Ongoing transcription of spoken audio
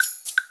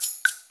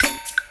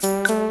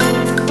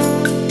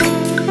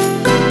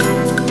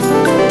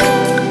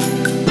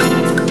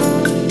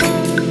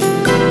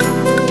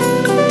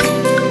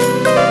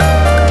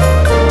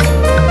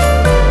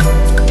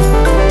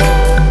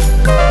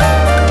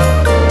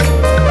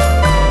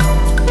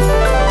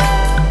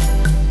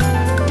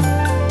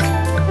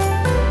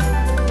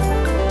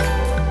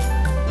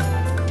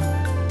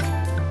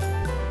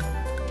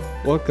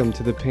Welcome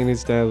to the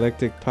Painter's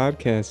Dialectic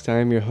Podcast. I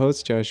am your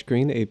host, Josh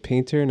Green, a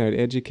painter and art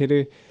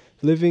educator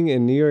living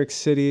in New York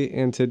City.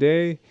 And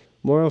today,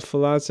 moral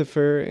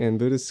philosopher and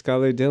Buddhist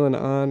scholar Dylan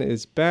Ahn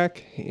is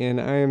back, and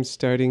I am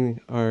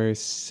starting our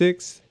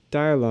sixth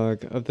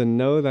dialogue of the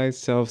Know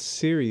Thyself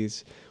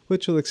series,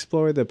 which will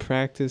explore the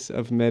practice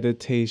of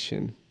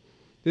meditation.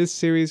 This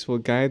series will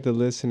guide the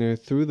listener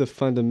through the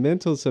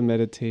fundamentals of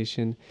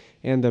meditation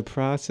and the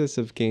process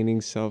of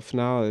gaining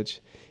self-knowledge.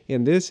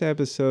 In this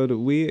episode,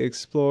 we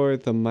explore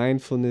the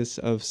mindfulness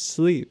of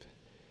sleep.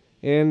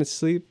 And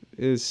sleep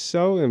is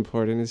so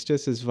important. It's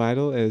just as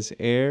vital as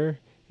air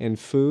and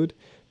food,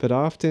 but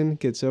often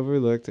gets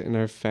overlooked in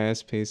our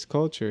fast-paced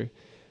culture.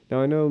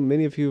 Now, I know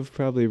many of you have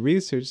probably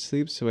researched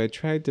sleep, so I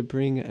tried to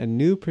bring a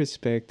new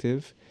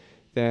perspective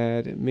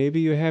that maybe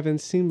you haven't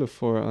seen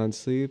before on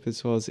sleep,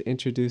 as well as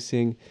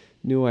introducing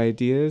new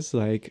ideas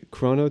like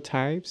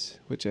chronotypes,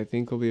 which I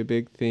think will be a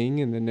big thing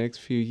in the next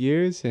few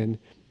years, and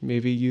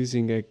maybe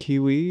using a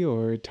kiwi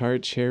or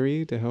tart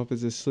cherry to help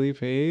as a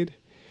sleep aid,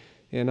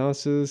 and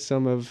also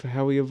some of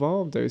how we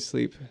evolved our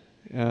sleep.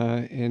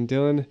 And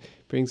Dylan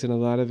brings in a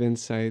lot of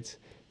insights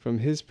from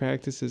his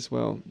practice as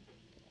well.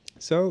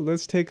 So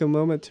let's take a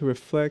moment to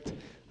reflect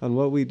on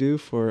what we do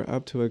for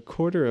up to a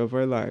quarter of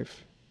our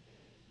life.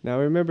 Now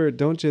remember,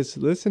 don't just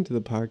listen to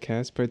the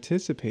podcast,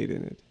 participate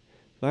in it.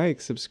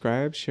 Like,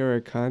 subscribe, share our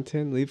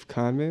content, leave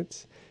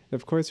comments,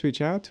 and of course reach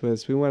out to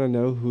us. We want to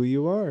know who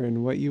you are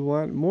and what you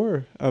want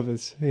more of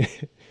us.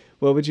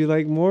 What would you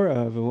like more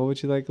of and what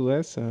would you like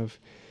less of?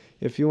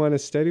 If you want to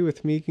study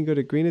with me, you can go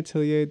to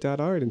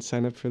greenatelier.art and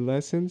sign up for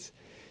lessons.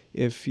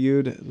 If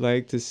you'd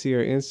like to see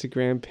our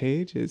Instagram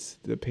page, it's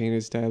The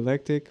Painter's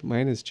Dialectic.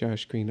 Mine is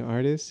Josh Green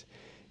Artist.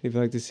 If you'd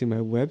like to see my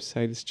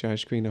website, it's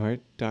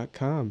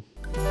joshgreenart.com.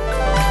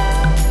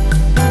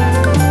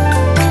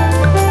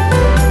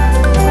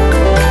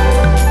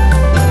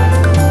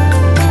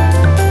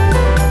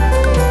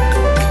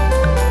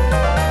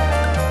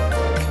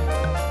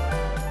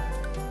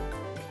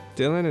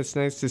 Dylan, it's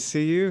nice to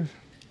see you.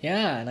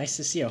 Yeah, nice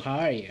to see you. How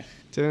are you?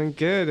 Doing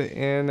good.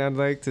 And I'd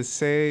like to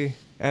say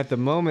at the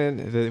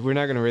moment that we're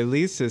not going to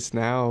release this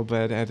now,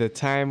 but at the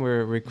time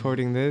we're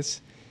recording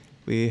this,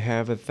 we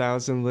have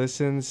 1,000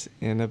 listens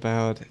in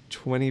about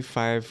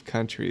 25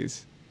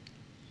 countries,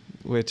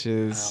 which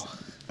is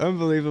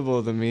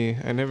unbelievable to me.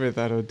 I never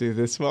thought I would do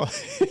this well.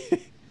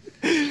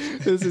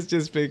 This has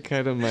just been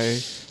kind of my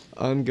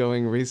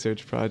ongoing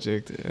research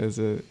project as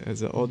a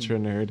ultra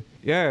nerd.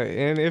 Yeah,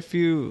 and if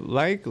you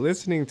like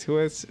listening to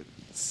us,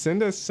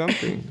 send us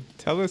something.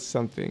 Tell us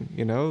something,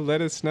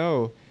 let us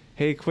know.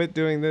 Hey, quit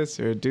doing this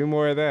or do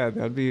more of that.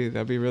 That'd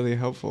be really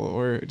helpful.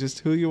 Or just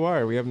who you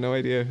are. We have no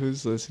idea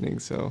who's listening,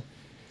 so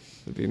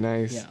it'd be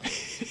nice.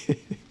 Yeah.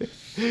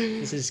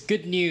 This is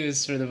good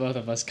news for the both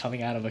of us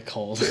coming out of a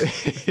cold.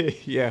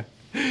 Yeah.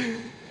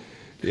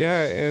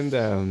 Yeah, and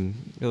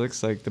it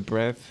looks like the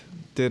breath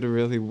did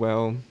really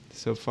well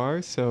so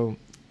far. So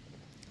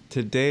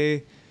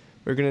today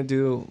we're going to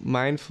do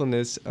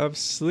mindfulness of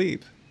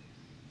sleep.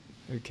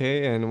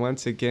 Okay, and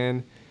once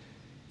again,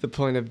 the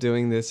point of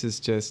doing this is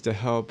just to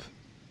help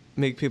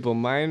make people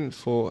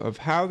mindful of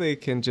how they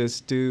can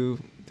just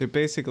do their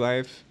basic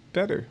life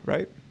better,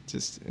 right?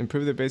 Just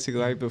improve their basic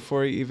life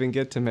before you even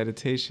get to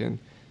meditation.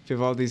 If you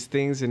have all these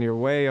things in your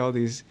way, all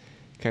these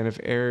kind of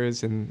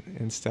errors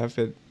and stuff,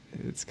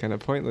 it's kind of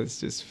pointless.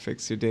 Just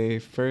fix your day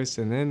first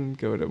and then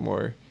go to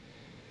more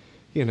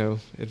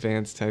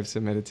advanced types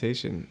of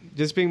meditation.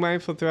 Just being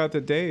mindful throughout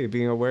the day,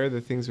 being aware of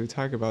the things we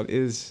talk about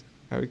is,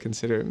 I would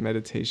consider it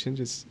meditation,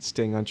 just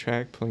staying on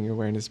track, pulling your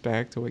awareness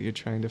back to what you're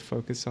trying to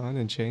focus on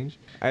and change.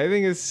 I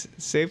think it's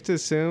safe to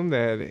assume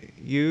that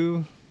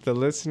you, the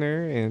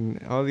listener,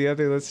 and all the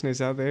other listeners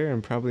out there,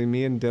 and probably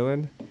me and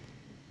Dylan,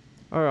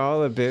 are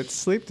all a bit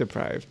sleep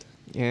deprived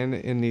and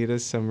in need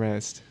of some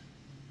rest.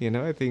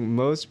 I think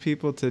most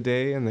people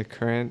today in the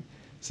current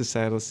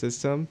societal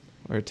system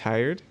are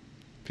tired,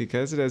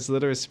 because it has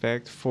little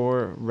respect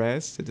for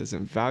rest. It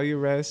doesn't value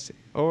rest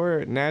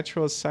or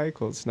natural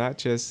cycles, not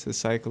just the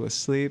cycle of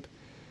sleep,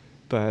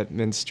 but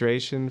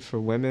menstruation for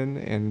women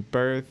and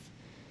birth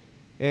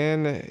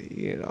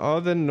and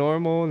all the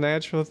normal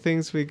natural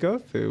things we go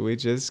through. We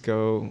just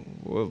go,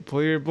 well,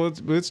 pull your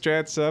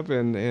bootstraps up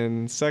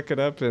and suck it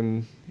up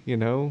and,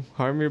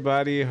 harm your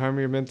body, harm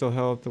your mental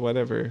health,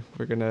 whatever.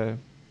 We're going to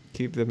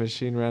keep the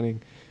machine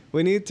running.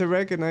 We need to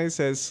recognize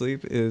that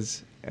sleep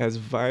is as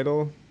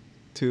vital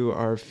to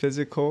our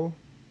physical,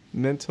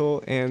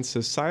 mental, and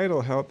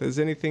societal health as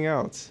anything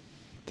else.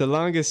 The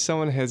longest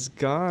someone has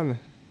gone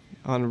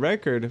on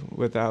record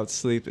without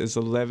sleep is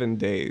 11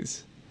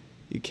 days.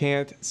 You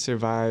can't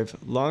survive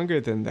longer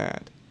than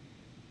that.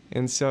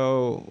 And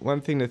so one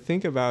thing to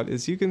think about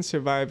is you can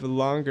survive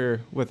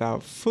longer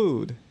without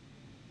food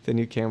than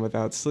you can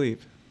without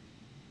sleep.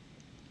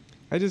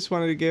 I just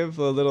wanted to give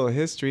a little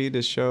history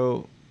to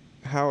show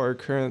how our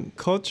current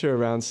culture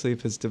around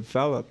sleep has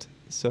developed.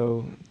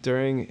 So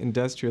during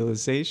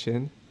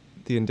industrialization,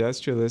 the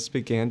industrialists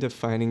began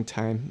defining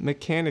time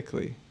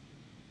mechanically,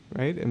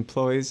 right?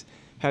 Employees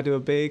had to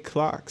obey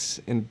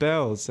clocks and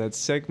bells that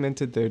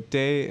segmented their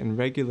day and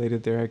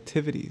regulated their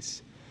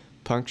activities.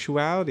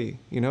 Punctuality,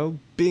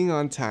 being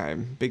on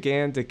time,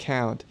 began to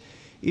count.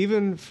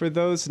 Even for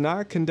those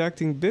not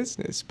conducting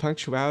business,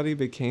 punctuality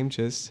became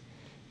just,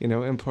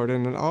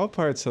 important in all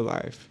parts of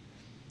life.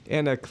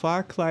 And a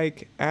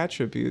clock-like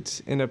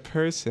attributes in a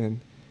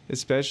person,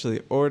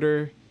 especially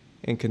order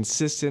and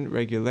consistent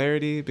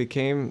regularity,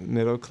 became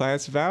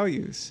middle-class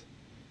values.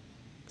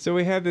 So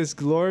we had this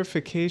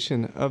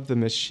glorification of the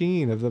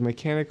machine, of the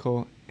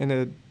mechanical, and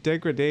a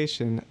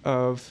degradation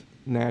of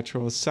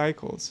natural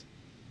cycles.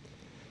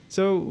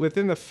 So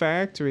within the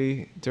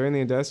factory, during the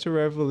Industrial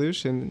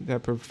Revolution,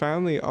 that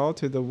profoundly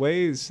altered the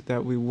ways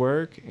that we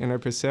work and our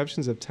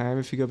perceptions of time.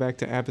 If you go back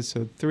to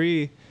episode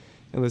 3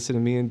 and listen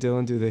to me and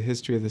Dylan do the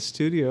history of the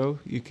studio,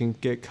 you can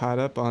get caught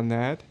up on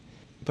that.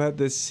 But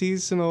the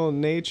seasonal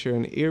nature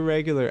and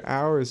irregular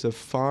hours of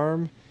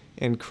farm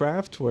and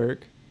craft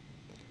work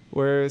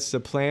were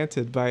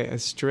supplanted by a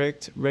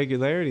strict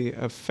regularity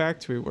of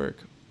factory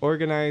work,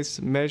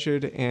 organized,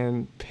 measured,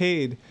 and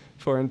paid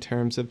for in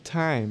terms of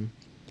time.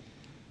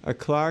 A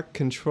clock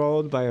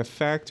controlled by a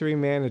factory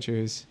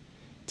managers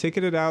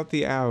ticketed out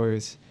the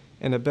hours,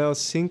 and a bell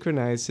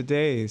synchronized the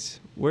days.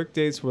 Work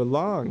days were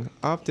long,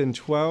 often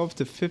 12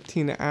 to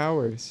 15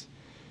 hours,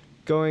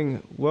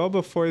 going well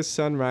before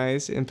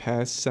sunrise and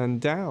past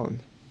sundown,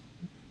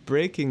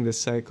 breaking the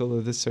cycle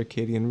of the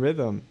circadian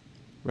rhythm,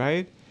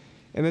 right?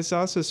 And this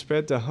also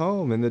spread to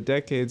home. In the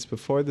decades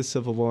before the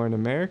Civil War in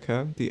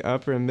America, the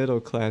upper and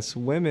middle class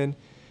women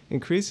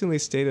increasingly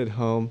stayed at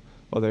home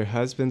while their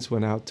husbands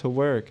went out to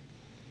work.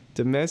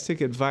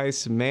 Domestic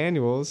advice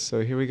manuals, so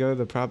here we go,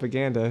 the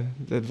propaganda,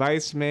 the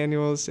advice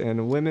manuals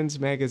and women's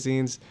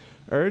magazines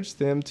urged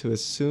them to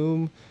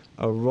assume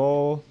a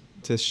role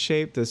to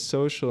shape the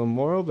social and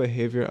moral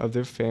behavior of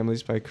their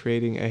families by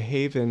creating a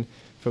haven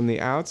from the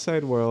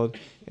outside world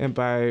and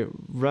by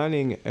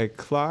running a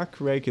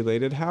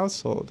clock-regulated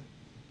household.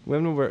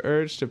 Women were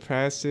urged to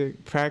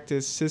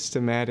practice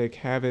systematic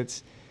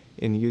habits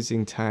in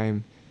using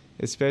time,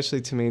 especially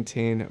to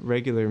maintain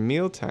regular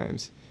meal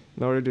times,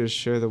 in order to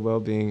assure the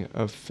well-being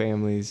of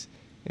families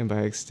and,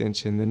 by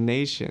extension, the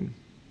nation.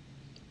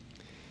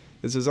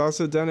 This was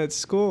also done at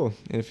school.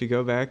 And if you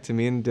go back to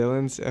me and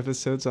Dylan's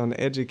episodes on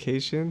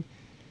education,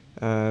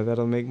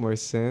 that'll make more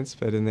sense.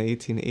 But in the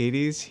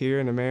 1880s, here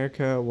in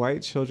America,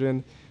 white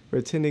children were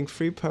attending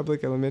free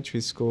public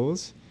elementary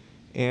schools,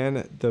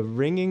 and the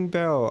ringing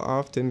bell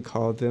often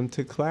called them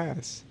to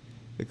class.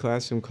 The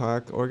classroom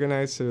clock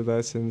organized their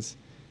lessons.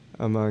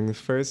 Among the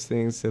first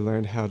things, they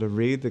learned how to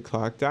read the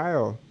clock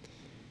dial.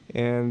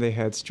 And they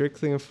had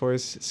strictly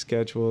enforced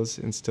schedules,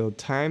 instilled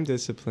time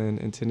discipline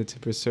intended to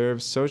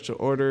preserve social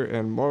order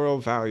and moral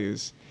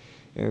values.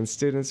 And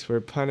students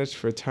were punished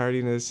for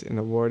tardiness and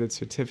awarded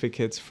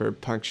certificates for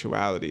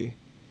punctuality.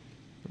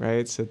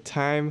 Right? So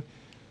time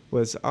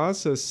was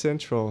also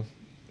central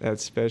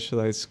at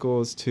specialized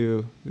schools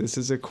to, this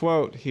is a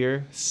quote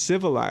here,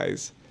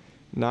 civilize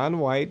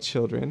non-white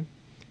children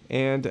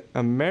and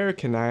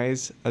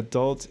Americanize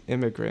adult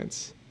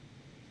immigrants.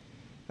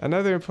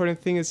 Another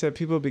important thing is that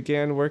people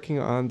began working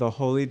on the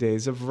holy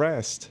days of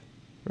rest,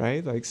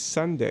 right? Like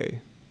Sunday.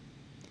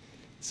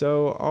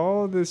 So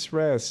all this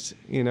rest,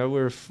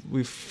 we're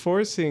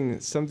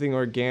forcing something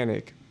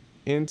organic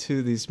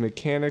into these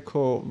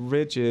mechanical,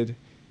 rigid,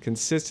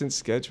 consistent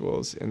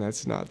schedules, and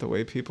that's not the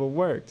way people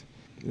worked.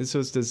 This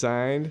was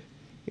designed,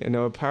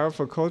 a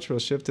powerful cultural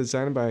shift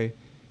designed by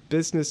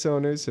business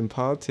owners and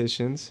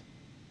politicians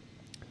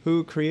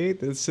who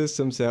create the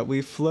systems that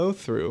we flow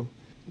through.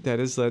 That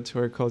has led to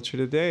our culture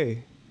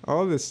today.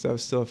 All this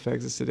stuff still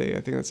affects us today.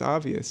 I think that's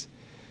obvious.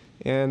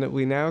 And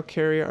we now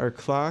carry our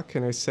clock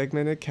and our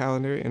segmented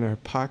calendar in our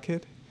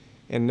pocket,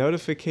 and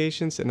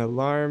notifications and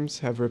alarms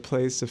have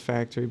replaced the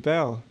factory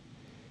bell.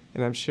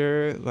 And I'm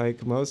sure,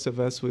 like most of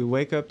us, we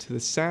wake up to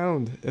the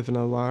sound of an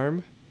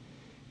alarm,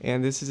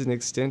 and this is an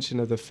extension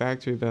of the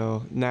factory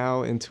bell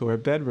now into our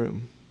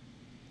bedroom,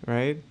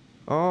 right?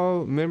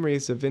 All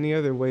memories of any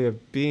other way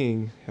of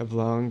being have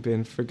long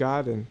been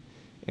forgotten,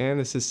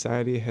 and the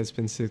society has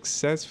been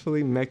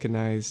successfully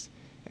mechanized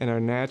and our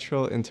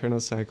natural internal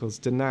cycles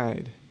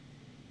denied.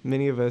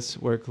 Many of us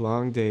work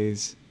long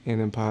days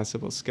and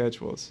impossible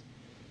schedules.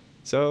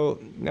 So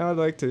now I'd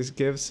like to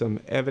give some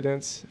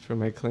evidence for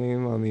my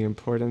claim on the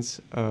importance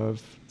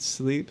of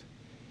sleep.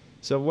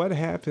 So what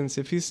happens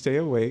if you stay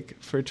awake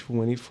for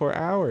 24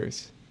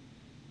 hours?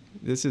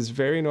 This is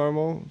very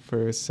normal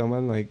for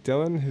someone like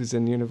Dylan, who's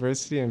in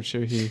university. I'm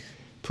sure he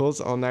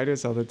pulls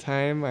all-nighters all the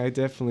time. I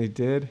definitely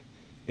did.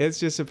 It's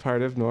just a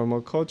part of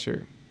normal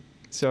culture.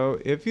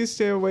 So if you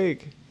stay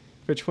awake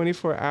for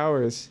 24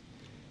 hours,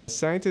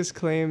 scientists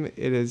claim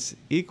it is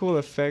equal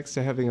effects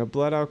to having a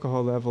blood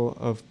alcohol level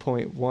of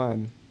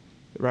 0.1,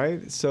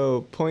 right?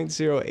 So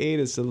 0.08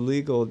 is the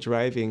legal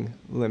driving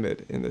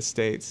limit in the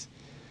States.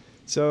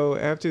 So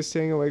after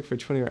staying awake for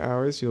 24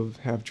 hours, you'll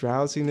have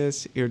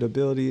drowsiness,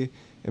 irritability,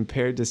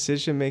 impaired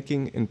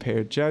decision-making,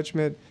 impaired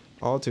judgment,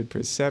 altered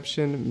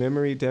perception,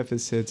 memory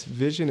deficits,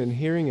 vision and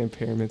hearing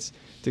impairments,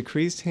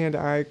 decreased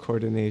hand-eye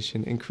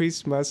coordination,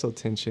 increased muscle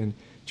tension,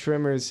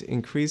 tremors,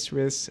 increased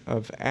risks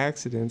of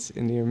accidents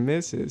and near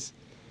misses.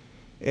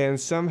 And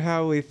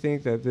somehow we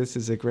think that this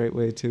is a great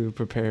way to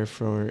prepare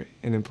for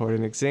an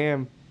important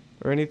exam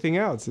or anything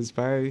else, is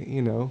by,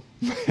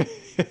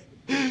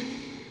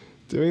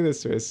 doing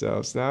this to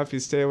ourselves. Now, if you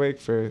stay awake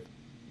for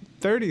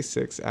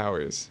 36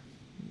 hours,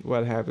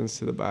 what happens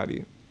to the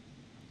body?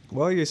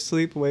 Well, your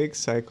sleep-wake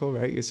cycle,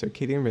 right, your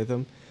circadian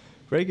rhythm,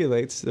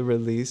 regulates the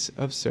release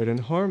of certain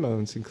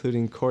hormones,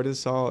 including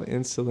cortisol,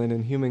 insulin,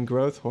 and human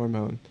growth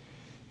hormone.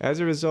 As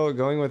a result,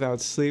 going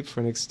without sleep for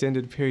an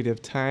extended period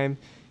of time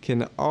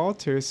can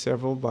alter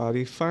several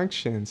body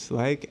functions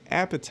like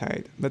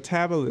appetite,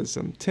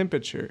 metabolism,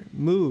 temperature,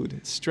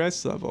 mood,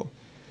 stress level.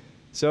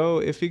 So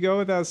if you go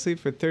without sleep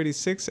for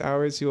 36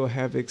 hours, you will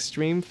have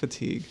extreme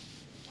fatigue,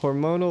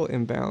 hormonal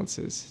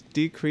imbalances,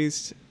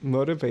 decreased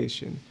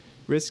motivation,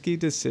 risky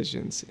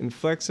decisions,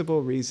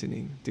 inflexible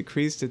reasoning,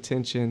 decreased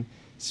attention,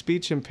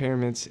 speech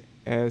impairments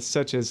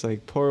such as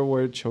like poor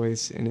word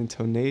choice and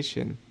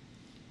intonation.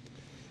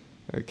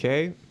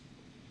 Okay?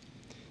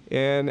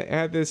 And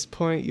at this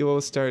point, you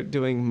will start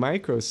doing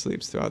micro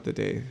sleeps throughout the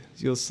day.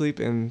 You'll sleep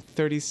in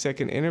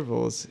 30-second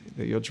intervals.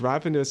 You'll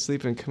drop into a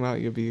sleep and come out.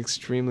 You'll be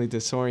extremely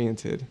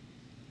disoriented.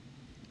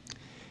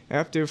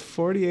 After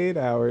 48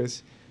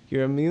 hours,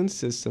 your immune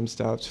system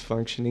stops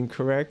functioning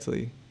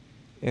correctly.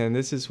 And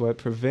this is what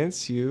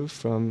prevents you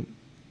from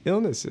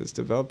illnesses,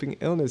 developing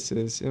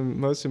illnesses. And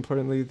most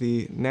importantly,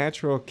 the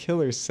natural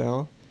killer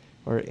cell,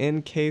 or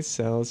NK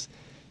cells,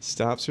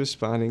 stops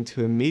responding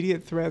to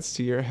immediate threats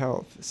to your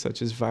health,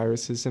 such as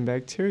viruses and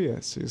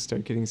bacteria. So you'll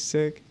start getting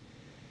sick.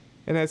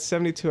 And at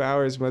 72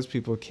 hours, most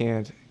people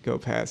can't go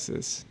past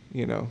this.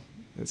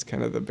 That's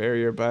kind of the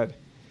barrier. But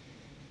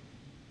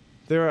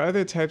there are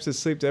other types of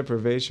sleep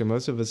deprivation.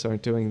 Most of us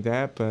aren't doing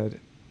that, but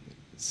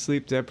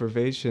sleep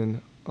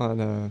deprivation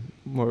on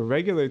more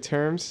regular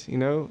terms,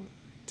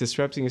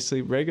 disrupting your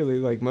sleep regularly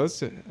like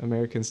most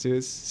Americans do.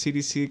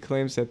 CDC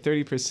claims that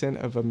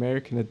 30% of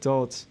American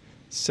adults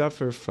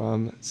suffer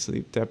from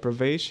sleep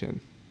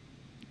deprivation.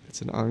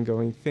 It's an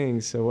ongoing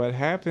thing. So what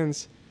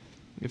happens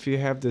if you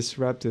have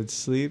disrupted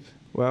sleep?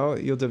 Well,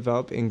 you'll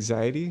develop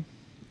anxiety,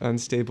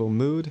 unstable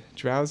mood,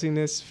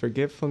 drowsiness,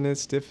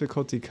 forgetfulness,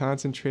 difficulty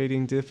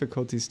concentrating,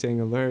 difficulty staying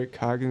alert,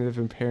 cognitive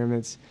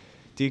impairments,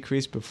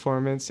 decreased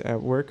performance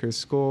at work or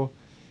school,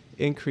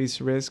 increased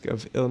risk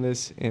of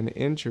illness and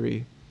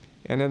injury.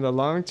 And in the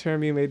long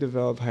term, you may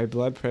develop high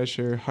blood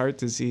pressure, heart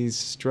disease,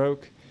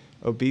 stroke,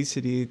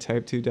 obesity,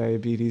 type 2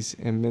 diabetes,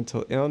 and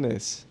mental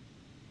illness.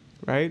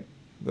 Right?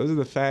 Those are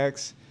the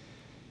facts.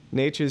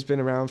 Nature's been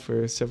around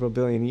for several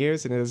billion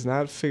years, and it has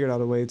not figured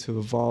out a way to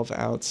evolve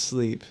out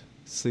sleep.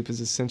 Sleep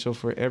is essential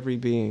for every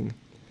being.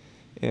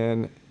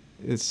 And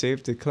it's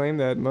safe to claim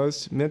that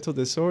most mental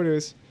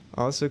disorders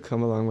also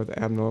come along with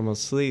abnormal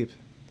sleep.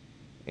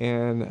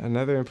 And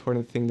another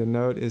important thing to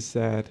note is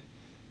that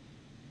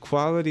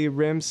quality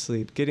REM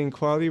sleep, getting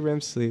quality REM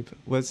sleep,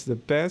 was the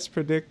best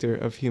predictor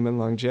of human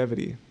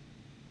longevity.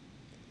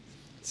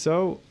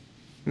 So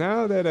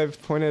now that I've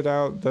pointed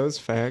out those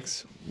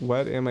facts,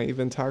 what am I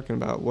even talking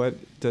about? What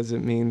does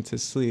it mean to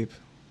sleep?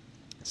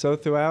 So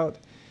throughout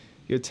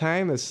your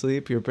time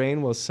asleep, your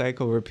brain will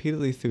cycle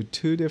repeatedly through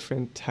two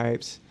different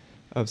types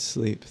of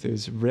sleep.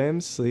 There's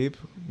REM sleep,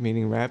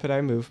 meaning rapid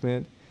eye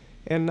movement,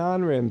 and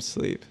non-REM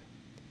sleep.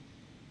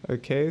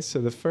 Okay,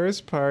 so the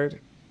first part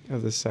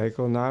of the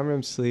cycle,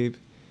 non-REM sleep,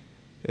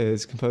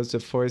 is composed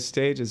of 4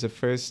 stages. The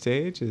first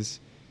stage is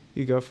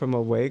you go from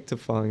awake to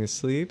falling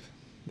asleep.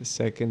 The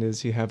second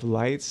is you have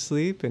light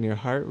sleep and your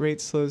heart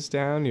rate slows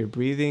down, your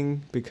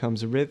breathing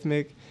becomes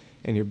rhythmic,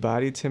 and your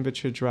body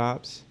temperature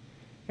drops.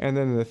 And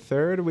then the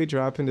third, we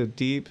drop into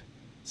deep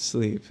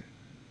sleep,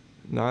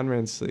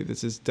 non-REM sleep.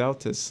 This is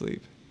delta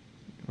sleep,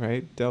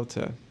 right?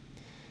 Delta.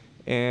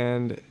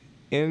 And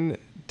in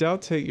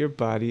delta, your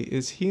body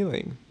is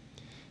healing.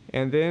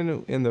 And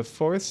then in the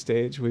fourth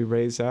stage, we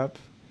raise up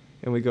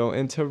and we go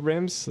into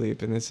REM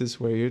sleep, and this is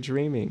where you're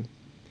dreaming.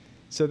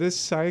 So this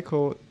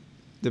cycle,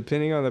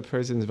 depending on the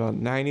person, is about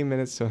 90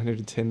 minutes to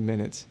 110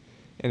 minutes,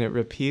 and it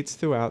repeats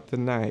throughout the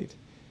night.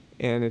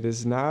 And it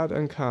is not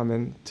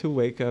uncommon to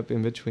wake up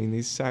in between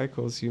these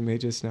cycles. You may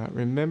just not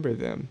remember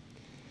them.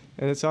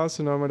 And it's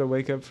also normal to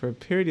wake up for a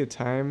period of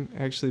time.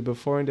 Actually,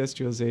 before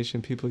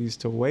industrialization, people used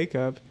to wake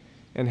up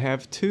and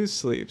have 2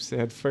 sleeps. They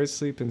had first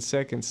sleep and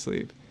second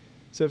sleep.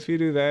 So if you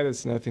do that,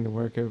 it's nothing to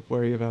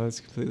worry about.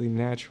 It's completely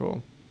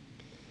natural.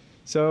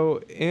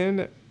 So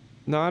in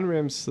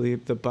non-REM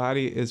sleep, the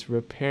body is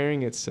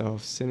repairing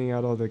itself, sending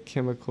out all the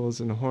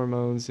chemicals and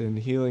hormones and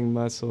healing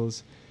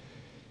muscles.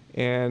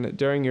 And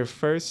during your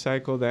first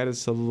cycle, that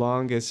is the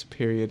longest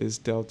period, is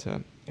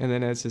delta. And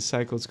then as the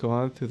cycles go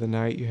on through the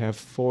night, you have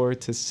 4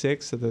 to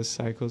 6 of those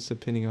cycles,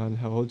 depending on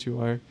how old you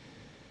are.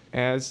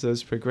 As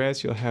those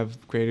progress, you'll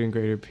have greater and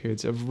greater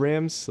periods of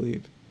REM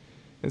sleep.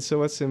 And so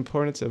what's the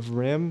importance of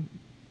REM?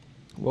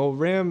 Well,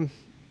 REM,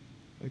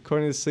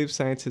 according to sleep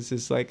scientists,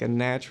 is like a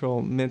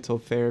natural mental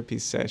therapy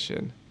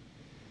session.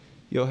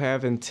 You'll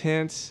have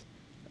intense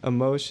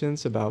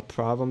emotions about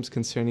problems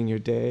concerning your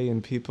day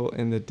and people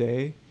in the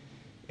day.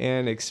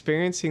 And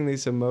experiencing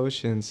these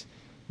emotions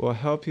will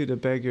help you to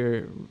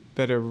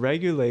better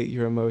regulate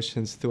your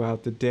emotions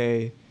throughout the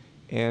day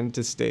and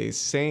to stay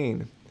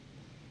sane.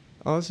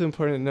 Also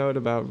important to note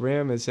about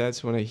REM is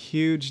that's when a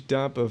huge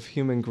dump of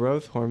human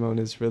growth hormone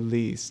is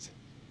released.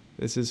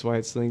 This is why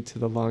it's linked to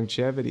the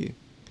longevity.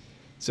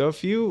 So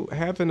if you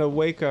happen to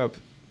wake up,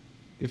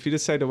 if you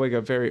decide to wake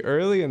up very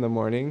early in the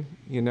morning,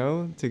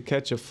 to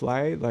catch a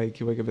flight,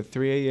 like you wake up at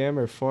 3 a.m.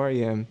 or 4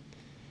 a.m.,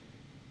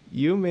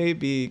 you may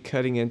be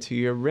cutting into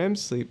your REM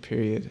sleep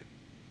period,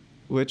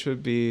 which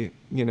would be,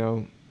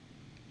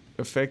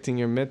 affecting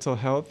your mental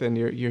health and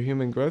your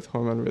human growth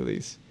hormone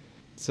release.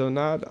 So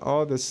not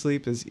all the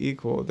sleep is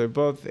equal.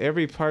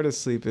 Every part of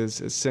sleep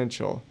is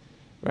essential,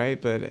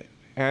 right? But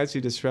as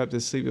you disrupt the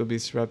sleep, you'll be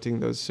disrupting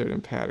those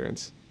certain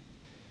patterns.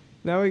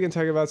 Now we can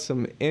talk about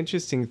some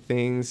interesting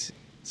things.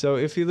 So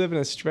if you live in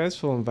a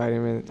stressful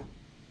environment,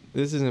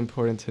 this is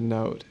important to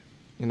note.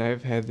 And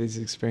I've had these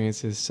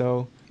experiences.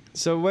 So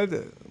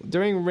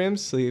during REM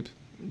sleep,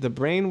 the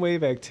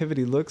brainwave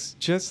activity looks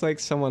just like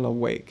someone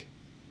awake,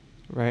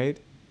 right?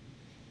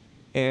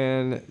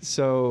 And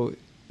so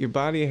your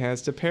body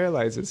has to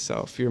paralyze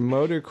itself. Your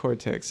motor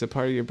cortex, the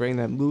part of your brain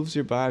that moves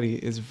your body,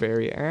 is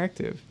very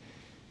active.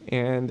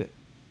 And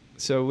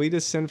so we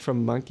descend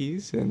from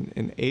monkeys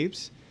and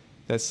apes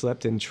that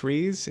slept in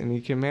trees. And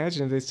you can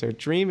imagine if they start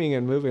dreaming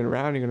and moving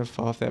around, you're going to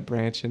fall off that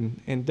branch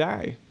and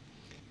die.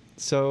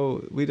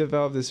 So we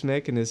developed this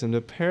mechanism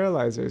to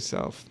paralyze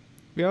ourselves.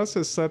 We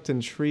also slept in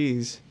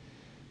trees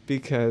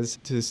because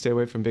to stay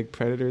away from big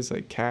predators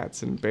like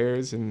cats and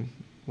bears and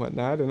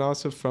whatnot, and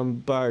also from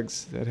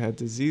bugs that had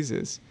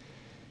diseases.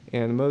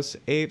 And most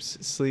apes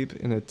sleep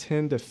in a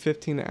 10 to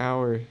 15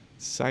 hour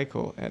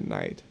cycle at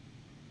night,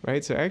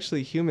 right? So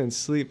actually humans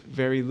sleep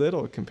very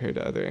little compared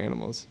to other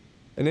animals.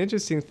 An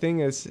interesting thing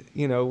is,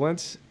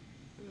 once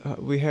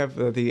we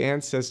have the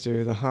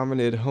ancestor, the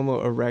hominid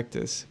Homo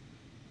erectus,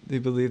 they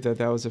believe that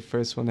was the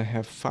first one to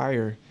have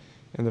fire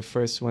and the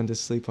first one to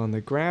sleep on the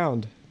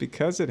ground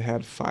because it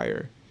had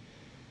fire.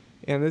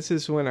 And this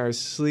is when our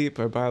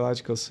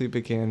biological sleep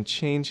began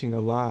changing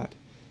a lot.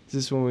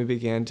 This is when we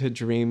began to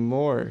dream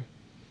more.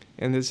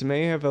 And this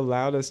may have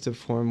allowed us to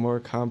form more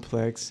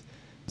complex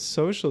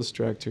social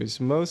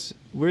structures.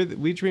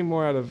 We dream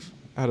more out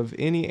of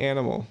any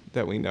animal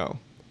that we know,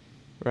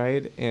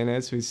 right? And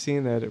as we've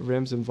seen that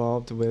REM's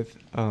involved with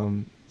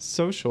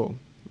social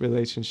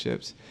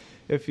relationships.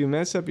 If you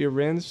mess up your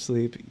REM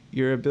sleep,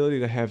 your ability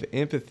to have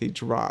empathy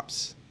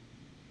drops,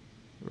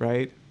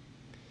 right?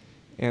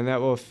 And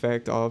that will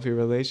affect all of your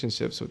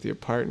relationships with your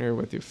partner,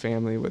 with your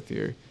family, with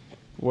your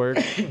work,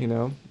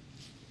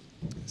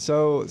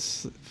 So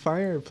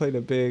fire played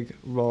a big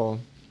role.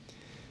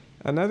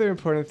 Another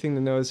important thing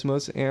to know is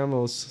most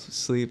animals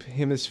sleep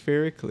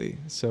hemispherically.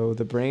 So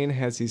the brain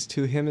has these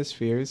two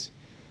hemispheres.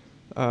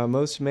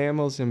 Most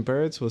mammals and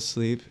birds will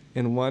sleep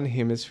in one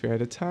hemisphere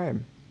at a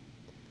time.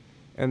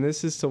 And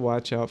this is to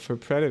watch out for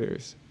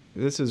predators.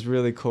 This is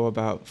really cool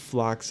about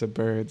flocks of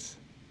birds.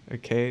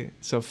 Okay,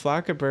 so a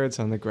flock of birds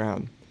on the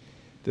ground.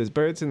 The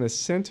birds in the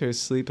center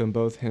sleep in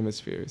both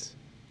hemispheres,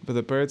 but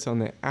the birds on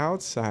the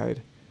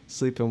outside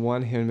sleep in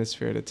one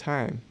hemisphere at a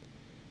time.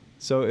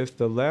 So if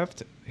the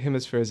left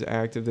hemisphere is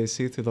active, they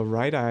see through the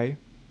right eye,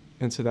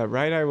 and so that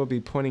right eye will be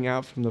pointing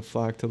out from the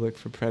flock to look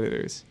for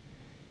predators.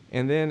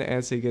 And then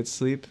as they get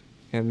sleep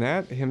in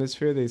that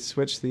hemisphere, they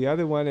switch the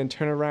other one and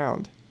turn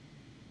around.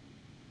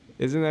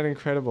 Isn't that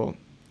incredible?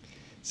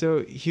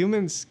 So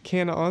humans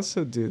can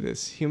also do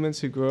this. Humans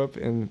who grow up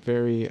in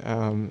very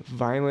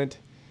violent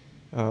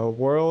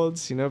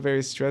worlds,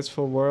 very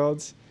stressful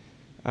worlds,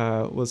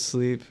 will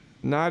sleep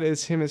not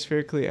as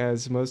hemispherically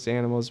as most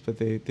animals, but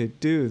they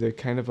do. They're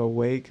kind of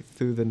awake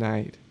through the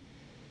night.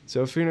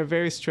 So if you're in a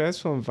very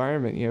stressful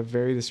environment, you have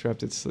very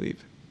disrupted sleep.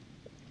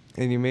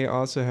 And you may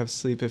also have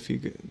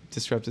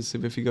disrupted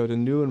sleep if you go to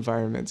new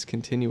environments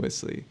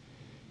continuously.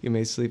 You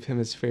may sleep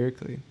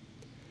hemispherically.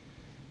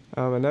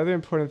 Another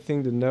important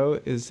thing to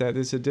note is that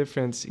there's a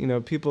difference.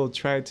 People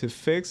try to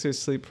fix their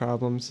sleep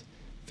problems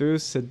through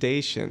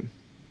sedation,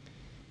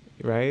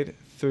 right?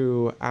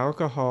 Through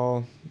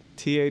alcohol,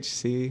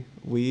 THC,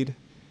 weed,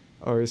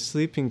 or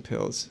sleeping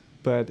pills.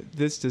 But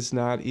this does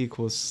not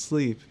equal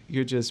sleep.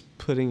 You're just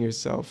putting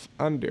yourself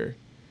under.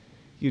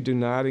 You do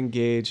not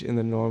engage in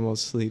the normal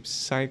sleep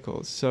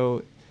cycle.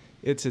 So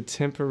it's a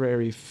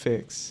temporary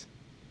fix,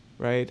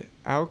 right?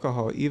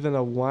 Alcohol, even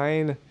a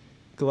wine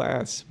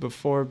glass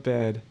before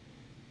bed,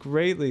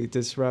 greatly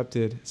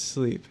disrupted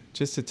sleep.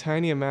 Just a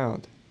tiny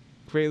amount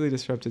greatly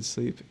disrupted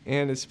sleep,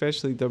 and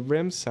especially the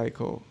REM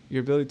cycle,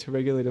 your ability to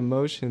regulate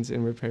emotions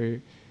and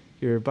repair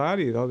your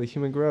body, all the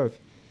human growth.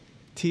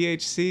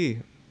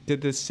 THC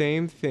did the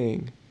same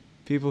thing.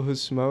 People who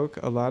smoke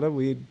a lot of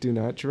weed do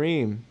not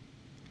dream.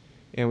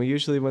 And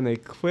when they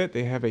quit,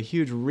 they have a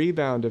huge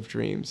rebound of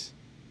dreams,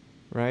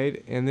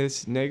 right? And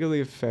this negatively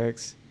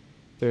affects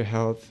their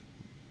health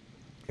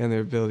and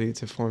their ability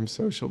to form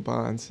social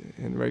bonds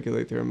and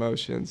regulate their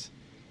emotions.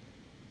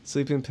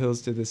 Sleeping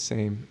pills do the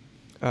same.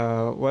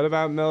 What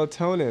about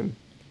melatonin?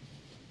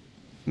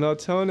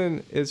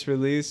 Melatonin is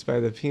released by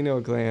the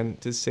pineal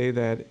gland to say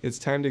that it's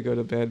time to go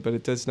to bed, but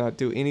it does not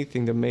do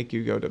anything to make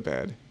you go to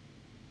bed.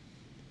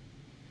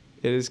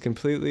 It is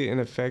completely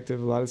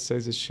ineffective. A lot of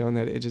studies have shown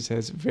that it just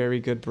has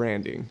very good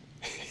branding.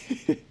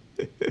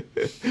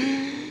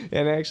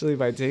 And actually,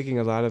 by taking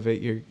a lot of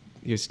it,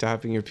 you're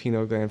stopping your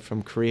pineal gland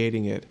from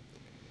creating it.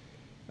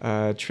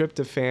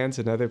 Tryptophan's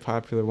another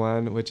popular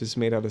one, which is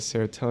made out of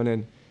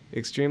serotonin.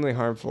 Extremely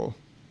harmful.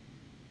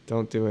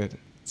 Don't do it.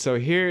 So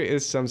here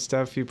is some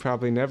stuff you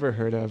probably never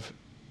heard of.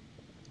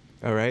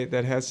 All right,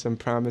 that has some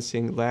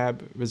promising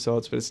lab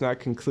results, but it's not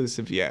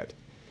conclusive yet.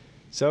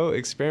 So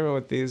experiment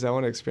with these. I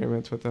want to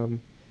experiment with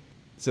them.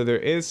 So there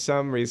is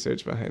some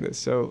research behind this.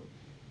 So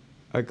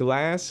a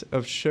glass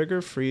of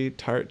sugar-free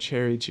tart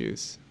cherry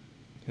juice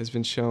has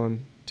been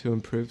shown to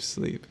improve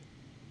sleep.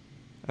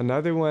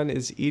 Another one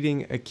is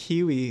eating a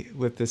kiwi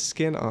with the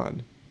skin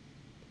on.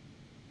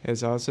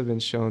 Has also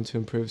been shown to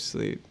improve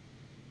sleep.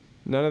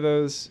 None of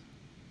those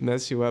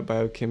mess you up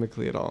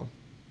biochemically at all,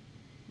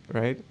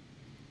 right?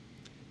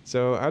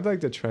 So I'd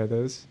like to try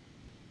those.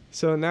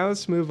 So now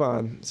let's move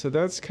on. So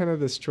that's kind of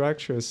the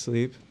structure of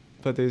sleep,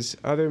 but there's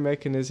other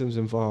mechanisms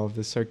involved,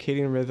 the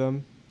circadian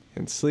rhythm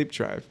and sleep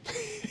drive.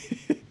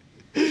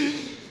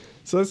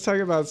 So let's talk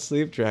about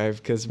sleep drive,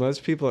 because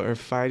most people are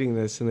fighting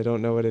this and they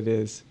don't know what it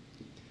is.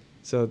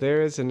 So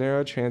there is a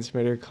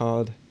neurotransmitter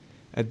called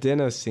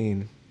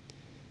adenosine.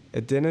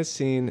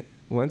 Adenosine,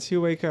 once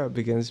you wake up,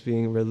 begins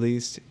being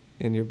released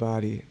in your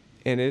body,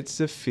 and it's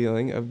the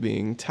feeling of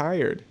being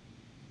tired,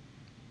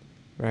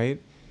 right?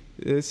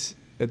 This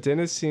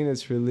adenosine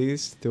is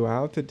released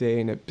throughout the day,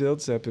 and it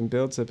builds up and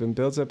builds up and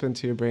builds up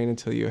into your brain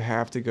until you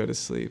have to go to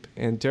sleep.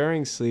 And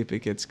during sleep, it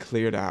gets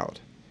cleared out,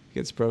 it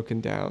gets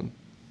broken down.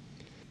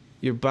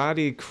 Your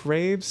body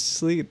craves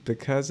sleep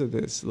because of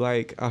this,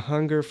 like a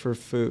hunger for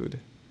food,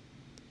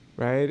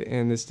 right?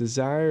 And this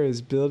desire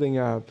is building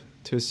up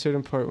to a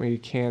certain point where you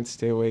can't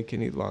stay awake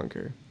any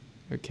longer,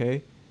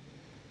 okay?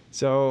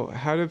 So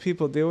how do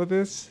people deal with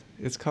this?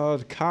 It's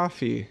called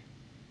coffee.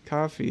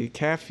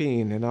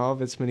 Caffeine in all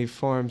of its many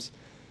forms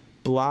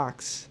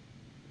blocks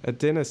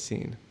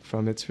adenosine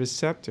from its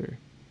receptor.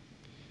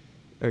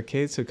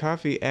 Okay, so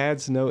coffee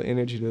adds no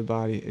energy to the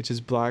body. It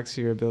just blocks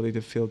your ability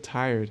to feel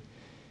tired.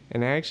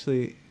 And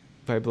actually,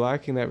 by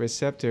blocking that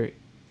receptor,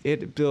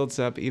 it builds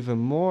up even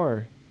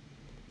more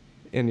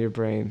in your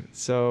brain.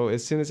 So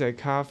as soon as that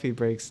coffee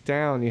breaks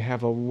down, you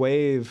have a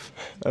wave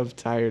of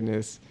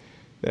tiredness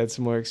that's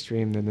more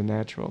extreme than the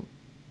natural.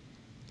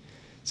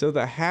 So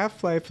the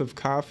half-life of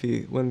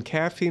coffee, when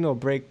caffeine will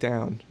break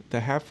down,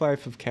 the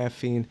half-life of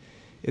caffeine,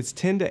 it's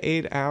 10 to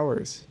 8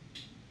 hours.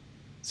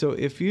 So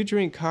if you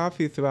drink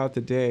coffee throughout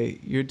the day,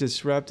 you're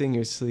disrupting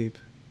your sleep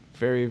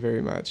very,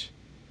 very much.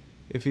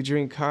 If you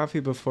drink coffee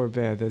before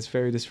bed, that's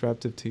very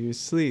disruptive to your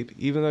sleep.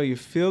 Even though you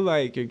feel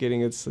like you're getting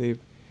good sleep,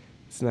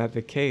 it's not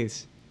the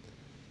case.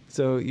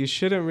 So you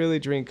shouldn't really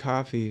drink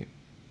coffee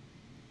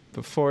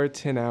before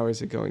 10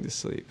 hours of going to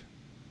sleep.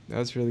 That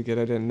was really good.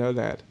 I didn't know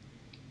that.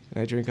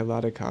 And I drink a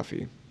lot of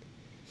coffee.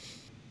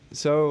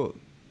 So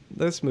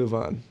let's move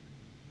on.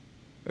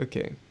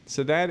 Okay,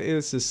 so that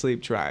is the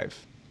sleep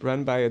drive,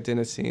 run by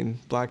adenosine,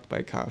 blocked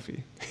by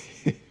coffee.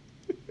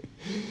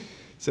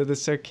 So the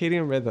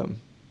circadian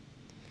rhythm.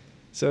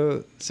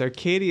 So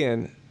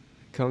circadian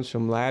comes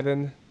from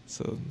Latin.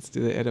 So let's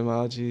do the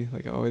etymology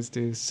like I always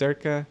do.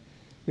 Circa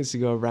means to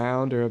go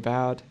around or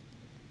about.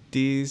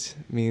 Dies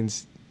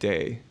means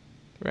day,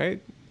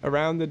 right?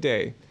 Around the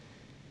day.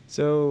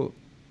 So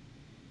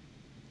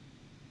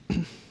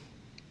the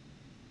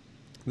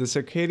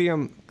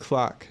circadian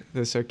clock,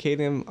 the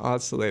circadian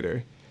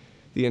oscillator,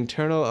 the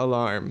internal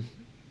alarm,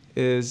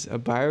 is a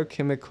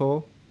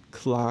biochemical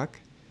clock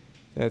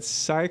that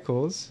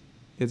cycles.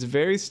 It's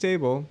very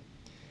stable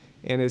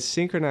and is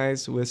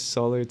synchronized with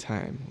solar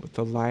time, with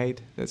the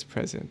light that's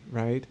present,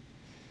 right?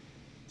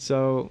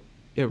 So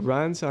it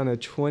runs on a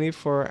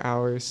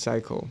 24-hour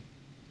cycle,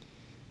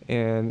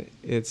 and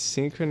it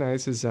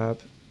synchronizes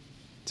up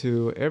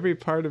to every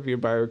part of your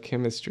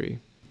biochemistry.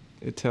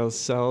 It tells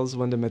cells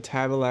when to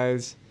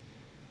metabolize,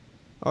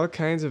 all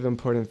kinds of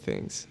important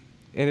things.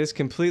 And it's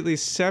completely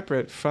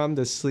separate from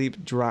the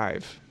sleep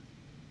drive.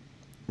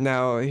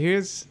 Now,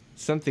 here's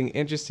something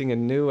interesting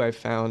and new I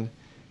found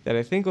that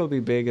I think will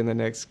be big in the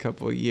next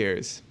couple of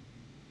years.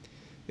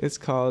 It's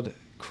called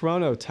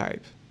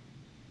chronotype.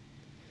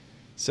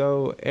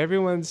 So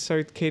everyone's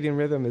circadian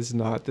rhythm is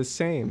not the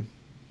same.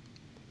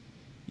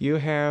 You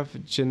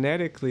have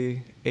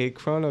genetically a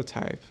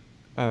chronotype,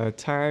 a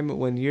time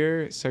when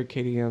your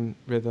circadian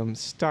rhythm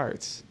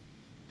starts.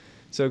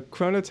 So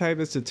chronotype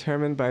is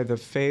determined by the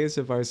phase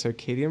of our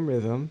circadian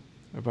rhythm,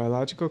 our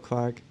biological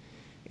clock,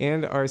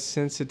 and our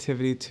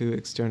sensitivity to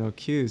external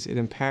cues. It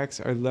impacts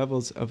our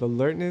levels of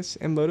alertness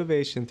and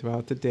motivation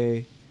throughout the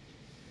day,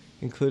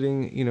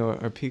 including,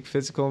 our peak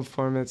physical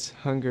performance,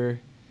 hunger,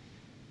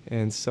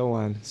 and so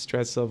on,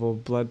 stress level,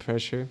 blood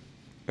pressure.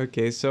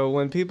 Okay, so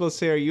when people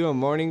say, are you a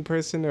morning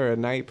person or a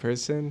night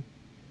person,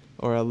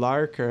 or a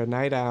lark or a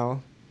night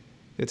owl,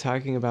 They're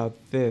talking about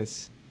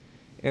this.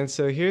 And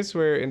so here's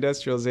where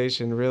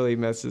industrialization really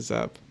messes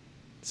up.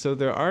 So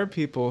there are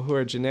people who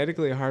are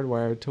genetically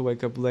hardwired to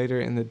wake up later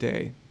in the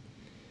day.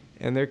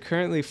 And they're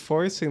currently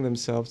forcing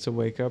themselves to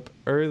wake up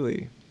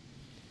early.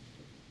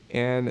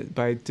 And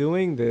by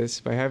doing this,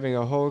 by having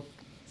a whole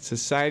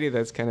society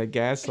that's kind of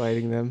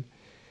gaslighting them,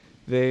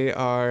 they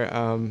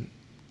are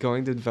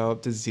going to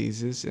develop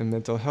diseases and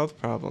mental health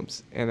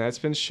problems. And that's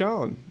been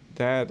shown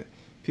that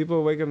people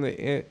who wake up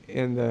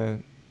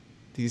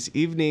these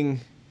evening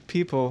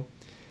people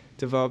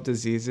develop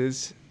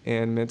diseases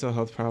and mental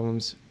health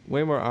problems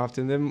way more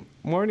often than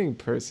morning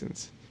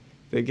persons.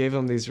 They gave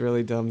them these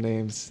really dumb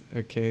names,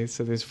 okay?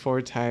 So there's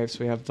 4 types.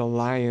 We have the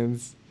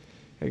lions.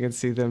 I can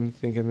see them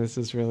thinking this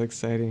is real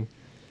exciting.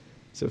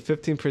 So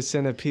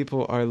 15% of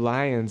people are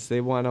lions.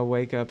 They want to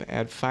wake up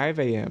at 5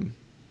 a.m.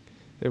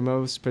 They're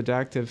most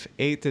productive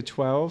 8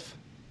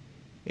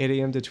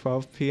 a.m. to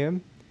 12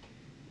 p.m.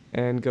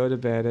 and go to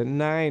bed at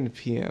 9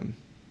 p.m.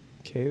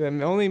 Okay,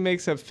 that only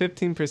makes up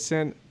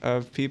 15%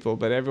 of people,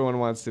 but everyone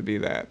wants to be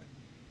that.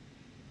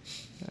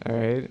 All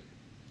right.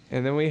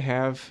 And then we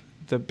have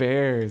the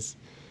bears.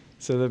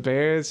 So the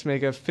bears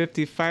make up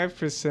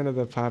 55% of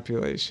the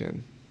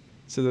population.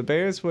 So the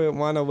bears will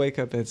want to wake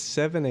up at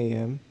 7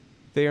 a.m.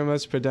 They are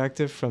most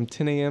productive from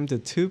 10 a.m. to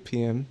 2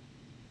 p.m.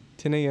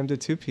 10 a.m. to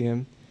 2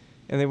 p.m.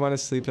 And they want to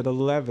sleep at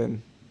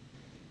 11.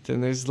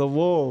 Then there's the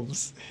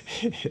wolves,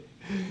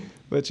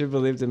 which are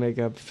believed to make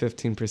up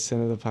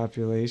 15% of the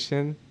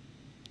population.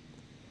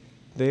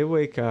 They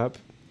wake up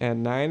at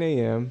 9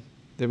 a.m.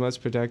 They're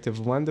most productive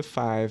 1 to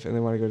 5, and they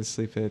want to go to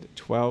sleep at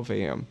 12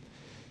 a.m.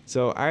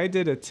 So I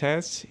did a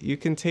test. You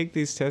can take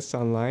these tests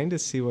online to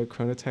see what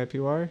chronotype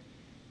you are.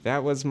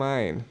 That was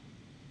mine.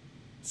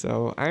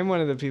 So I'm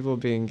one of the people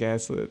being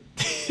gaslit.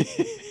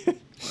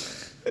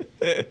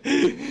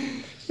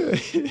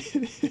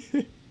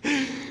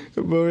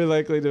 More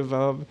likely to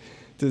develop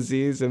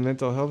disease and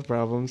mental health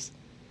problems,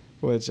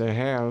 which I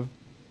have.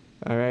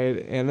 All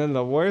right. And then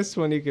the worst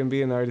one you can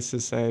be in our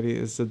society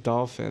is the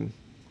dolphin.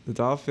 The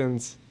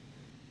dolphins.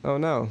 Oh,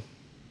 no.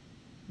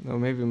 No,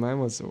 maybe mine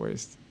was the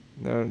worst.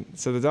 No.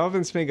 So the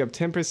dolphins make up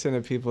 10%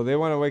 of people. They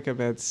want to wake up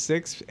at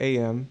 6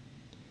 a.m.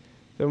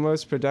 They're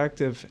most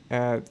productive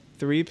at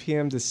 3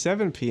 p.m. to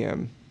 7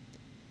 p.m.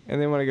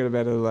 And they want to go to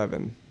bed at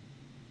 11.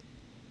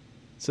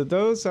 So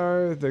those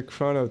are the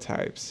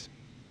chronotypes.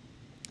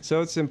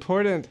 So it's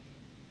important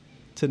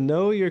to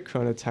know your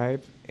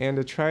chronotype and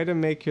to try to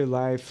make your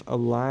life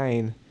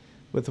align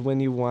with when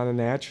you want to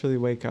naturally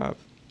wake up.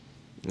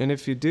 And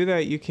if you do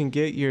that, you can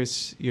get your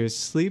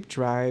sleep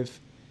drive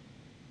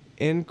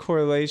in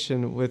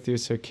correlation with your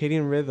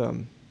circadian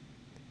rhythm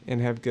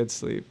and have good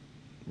sleep.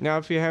 Now,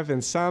 if you have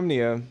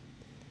insomnia,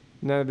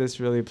 none of this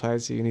really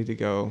applies, so you need to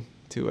go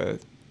to a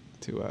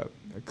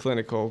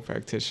clinical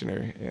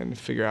practitioner and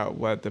figure out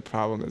what the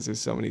problem is. There's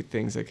so many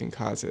things that can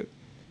cause it.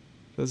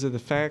 Those are the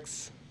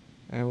facts.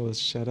 I will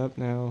shut up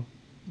now,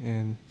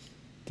 and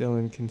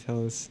Dylan can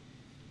tell us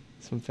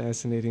some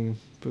fascinating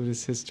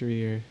Buddhist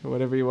history or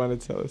whatever you want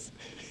to tell us.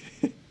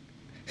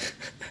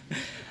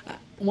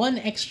 One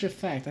extra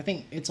fact, I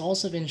think it's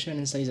also been shown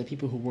in studies that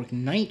people who work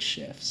night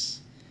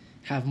shifts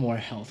have more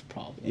health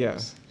problems. Yeah.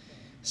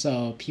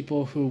 So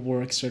people who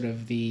work sort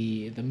of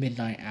the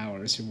midnight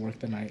hours, who work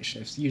the night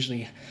shifts,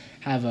 usually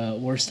have a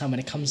worse time when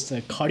it comes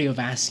to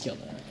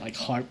cardiovascular, like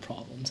heart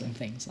problems and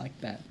things like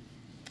that.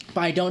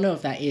 But I don't know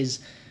if that is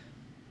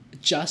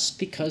just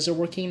because they're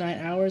working night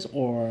hours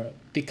or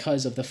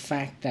because of the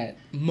fact that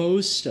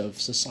most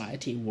of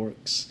society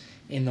works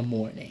in the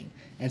morning.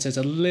 And so it's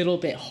a little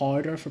bit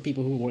harder for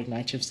people who work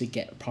night shifts to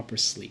get proper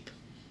sleep.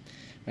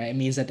 Right? It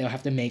means that they'll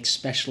have to make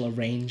special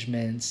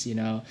arrangements,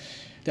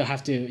 They'll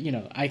have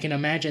to, I can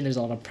imagine there's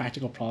a lot of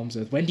practical problems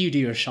with when do you do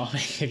your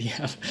shopping if you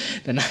have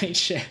the night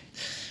shift,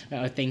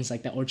 or things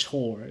like that, or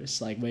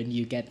chores, like when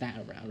you get that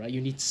around, right? You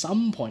need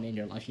some point in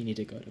your life you need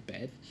to go to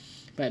bed,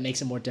 but it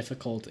makes it more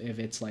difficult if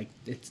it's like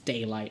it's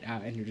daylight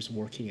out and you're just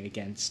working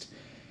against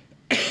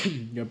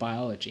your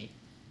biology,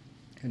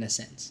 in a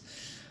sense.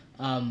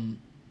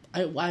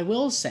 I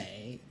will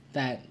say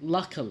that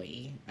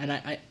luckily, and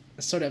I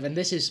sort of, and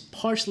this is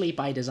partially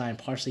by design,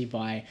 partially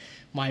by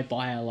my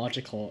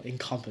biological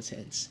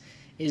incompetence,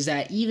 is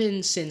that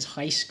even since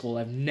high school,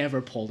 I've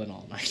never pulled an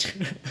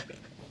all-nighter.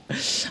 I'm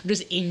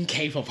just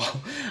incapable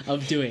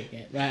of doing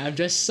it, right? I'm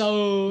just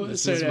so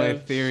This sort is of... my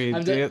theory.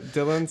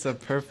 Dylan's a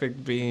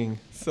perfect being.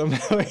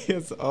 Somehow he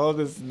has all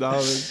this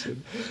knowledge.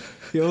 And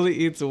he only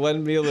eats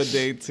 1 meal a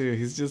day, too.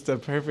 He's just a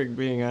perfect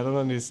being. I don't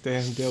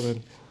understand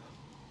Dylan.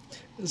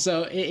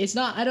 So it's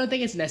not... I don't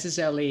think it's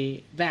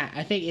necessarily that.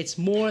 I think it's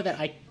more that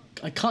I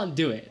can't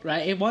do it,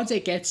 right? Once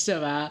it gets to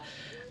about...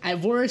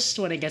 At worst,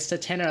 when it gets to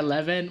 10 or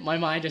 11, my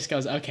mind just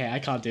goes, okay, I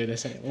can't do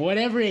this anymore.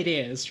 Whatever it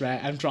is,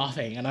 right, I'm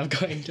dropping and I'm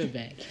going to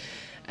bed.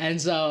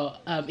 And so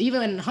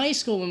even in high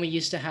school when we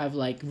used to have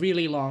like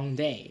really long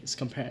days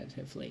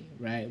comparatively,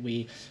 right?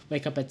 We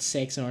wake up at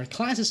 6 and our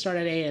classes start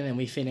at 8 and then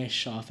we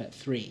finish off at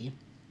 3.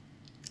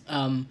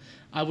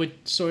 I would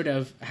sort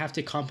of have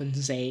to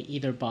compensate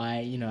either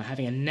by,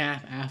 having a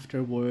nap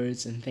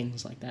afterwards and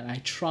things like that.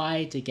 I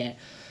try to get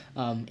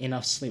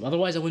enough sleep.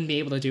 Otherwise, I wouldn't be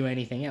able to do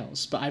anything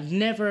else. But I've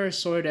never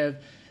sort of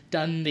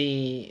done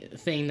the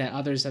thing that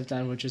others have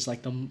done, which is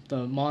like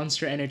the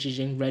Monster Energy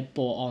drink Red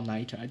Bull all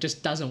nighter. It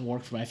just doesn't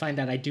work for me. I find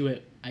that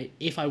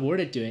if I were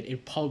to do it,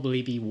 it'd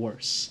probably be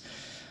worse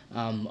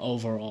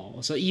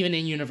overall. So even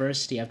in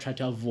university, I've tried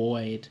to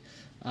avoid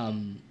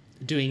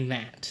doing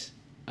that.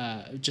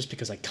 Just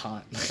because I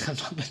can't.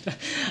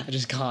 I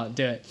just can't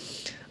do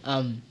it.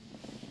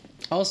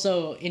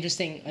 Also,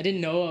 interesting, I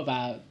didn't know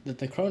about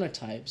the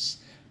chronotypes,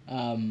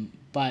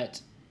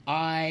 but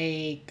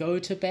I go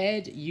to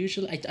bed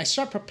usually, I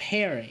start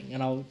preparing,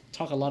 and I'll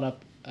talk a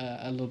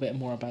little bit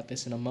more about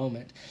this in a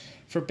moment,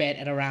 for bed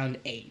at around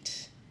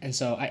 8. And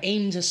so I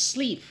aim to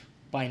sleep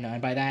by 9.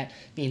 By that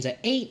means at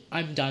 8,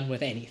 I'm done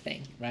with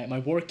anything, right? My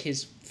work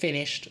is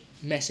finished,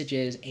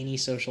 messages, any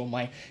social,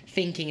 my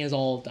thinking is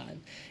all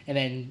done. And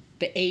then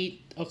the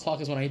 8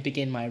 o'clock is when I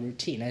begin my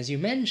routine. As you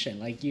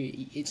mentioned,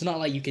 it's not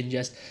like you can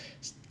just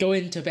go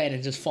into bed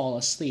and just fall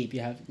asleep.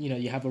 You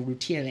have a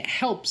routine, and it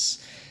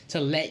helps to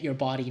let your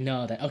body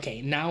know that,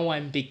 okay, now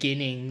I'm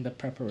beginning the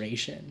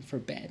preparation for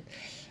bed.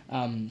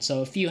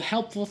 So a few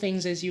helpful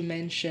things, as you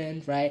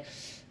mentioned, right?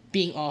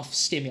 Being off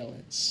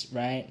stimulants,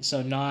 right?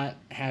 So not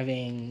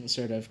having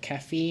sort of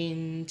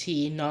caffeine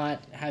tea,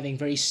 not having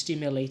very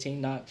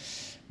stimulating, not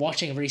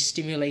watching a very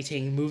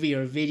stimulating movie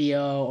or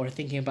video, or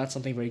thinking about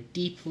something very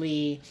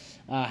deeply,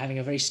 having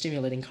a very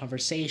stimulating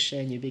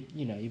conversation. You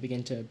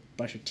begin to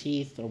brush your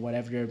teeth or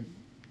whatever your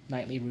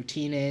nightly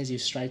routine is. You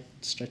start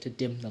to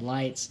dim the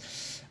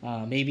lights.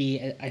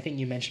 Maybe, I think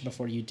you mentioned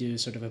before, you do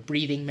sort of a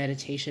breathing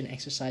meditation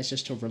exercise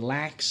just to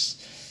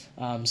relax.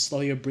 Slow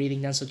your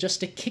breathing down. So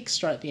just to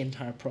kickstart the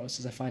entire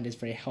process, I find is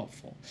very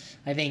helpful.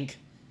 I think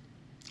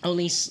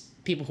only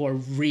people who are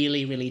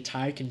really, really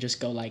tired can just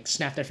go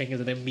snap their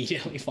fingers and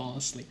immediately fall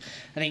asleep.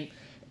 I think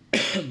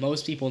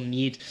most people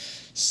need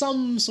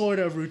some sort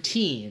of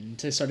routine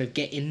to sort of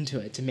get into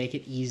it, to make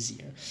it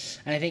easier.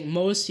 And I think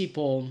most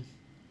people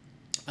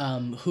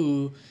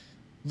who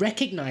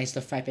recognize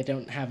the fact they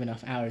don't have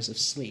enough hours of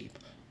sleep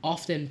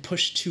often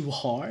push too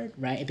hard,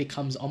 right? It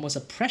becomes almost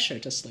a pressure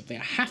to sleep. I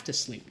have to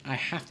sleep. I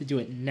have to do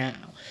it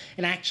now.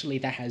 And actually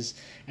that has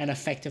an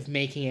effect of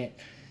making it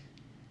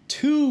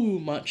too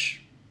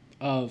much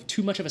of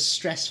a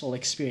stressful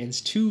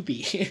experience to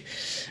be,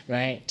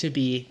 right? To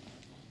be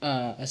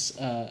a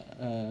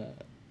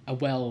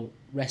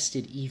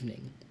well-rested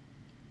evening.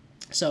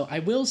 So I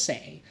will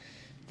say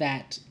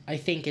that I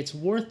think it's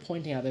worth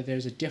pointing out that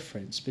there's a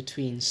difference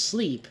between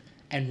sleep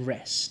and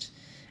rest.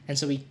 And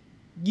so we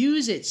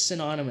use it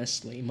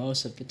synonymously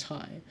most of the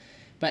time.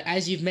 But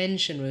as you've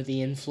mentioned, with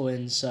the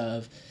influence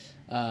of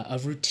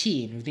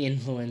routine, with the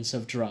influence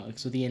of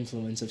drugs, with the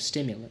influence of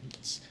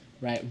stimulants,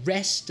 right?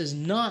 Rest does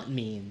not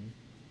mean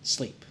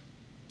sleep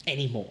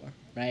anymore,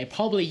 right? It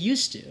probably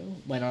used to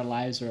when our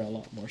lives were a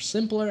lot more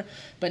simpler,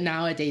 but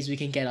nowadays we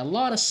can get a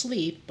lot of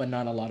sleep, but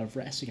not a lot of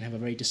rest. We can have a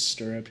very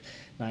disturbed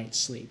night's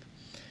sleep.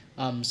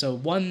 So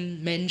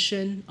one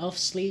mention of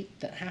sleep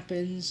that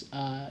happens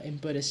in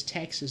Buddhist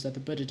texts is that the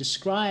Buddha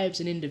describes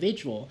an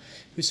individual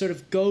who sort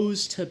of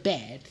goes to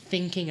bed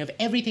thinking of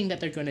everything that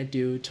they're going to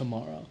do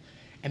tomorrow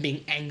and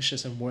being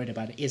anxious and worried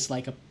about it. It's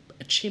like a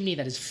chimney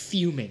that is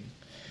fuming,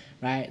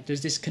 right?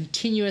 There's this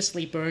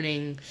continuously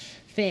burning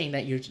thing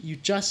that you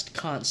just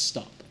can't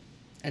stop.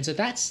 And so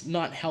that's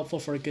not helpful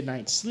for a good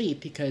night's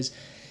sleep, because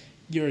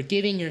you're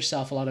giving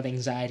yourself a lot of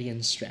anxiety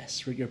and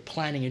stress. You're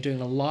planning, you're doing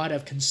a lot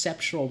of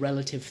conceptual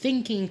relative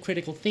thinking,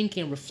 critical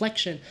thinking, and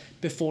reflection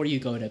before you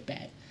go to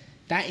bed.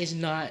 That is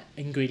not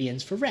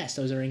ingredients for rest.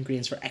 Those are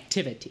ingredients for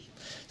activity.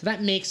 So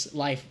that makes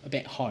life a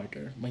bit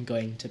harder when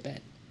going to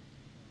bed.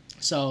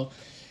 So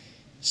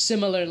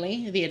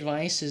similarly, the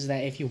advice is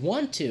that if you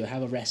want to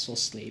have a restful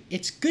sleep,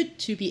 it's good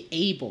to be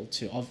able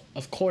to.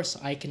 Of course,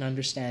 I can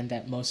understand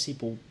that most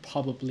people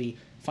probably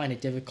find it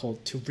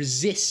difficult to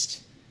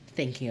resist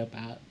thinking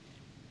about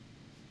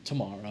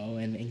tomorrow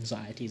and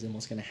anxieties and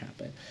what's going to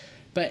happen.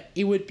 But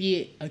it would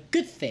be a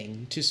good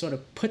thing to sort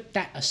of put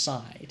that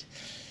aside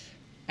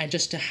and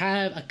just to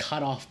have a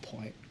cutoff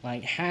point,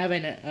 like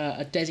having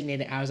a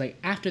designated hours, like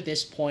after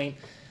this point,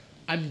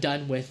 I'm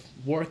done with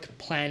work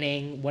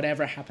planning,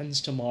 whatever happens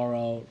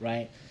tomorrow,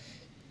 right?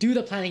 Do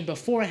the planning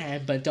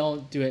beforehand, but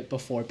don't do it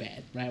before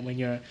bed, right? When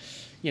you're,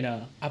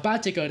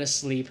 about to go to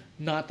sleep,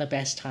 not the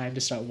best time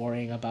to start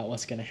worrying about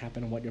what's going to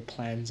happen and what your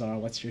plans are,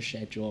 what's your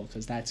schedule,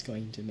 because that's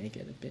going to make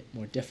it a bit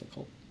more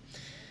difficult.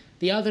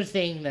 The other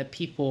thing that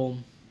people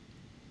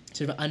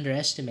sort of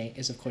underestimate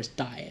is, of course,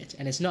 diet.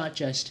 And it's not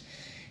just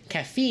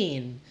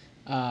caffeine,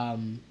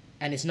 and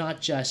it's not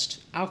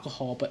just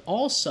alcohol, but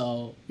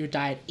also your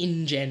diet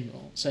in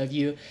general. So if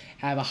you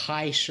have a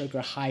high sugar,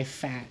 high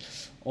fat,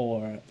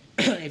 or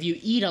if you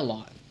eat a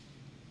lot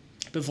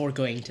before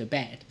going to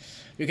bed,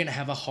 you're going to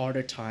have a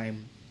harder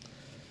time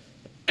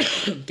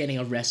getting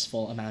a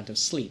restful amount of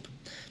sleep,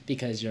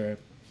 because your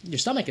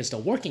stomach is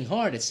still working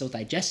hard, it's still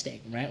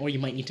digesting, right? Or you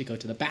might need to go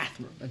to the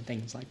bathroom and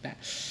things like that.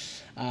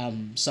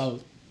 So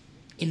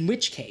in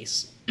which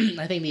case,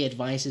 I think the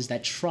advice is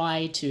that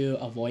try to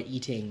avoid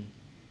eating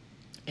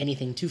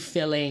anything too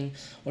filling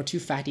or too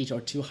fatty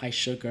or too high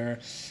sugar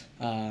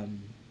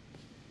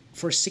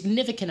for a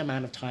significant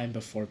amount of time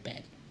before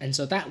bed. And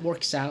so that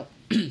works out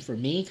for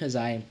me because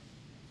I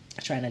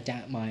try and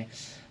adapt my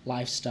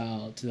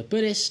lifestyle to the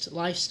Buddhist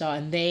lifestyle,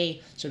 and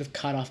they sort of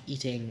cut off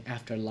eating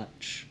after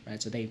lunch,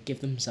 right? So they give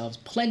themselves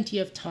plenty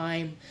of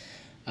time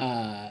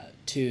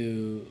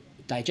to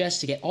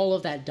digest, to get all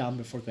of that done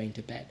before going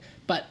to bed.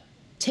 But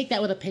take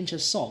that with a pinch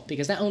of salt,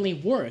 because that only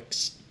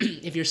works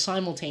if you're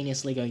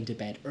simultaneously going to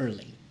bed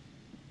early,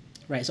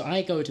 right? So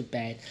I go to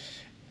bed,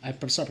 I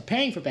start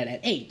preparing for bed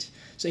at 8.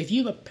 So if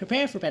you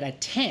prepare for bed at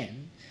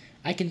 10,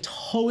 I can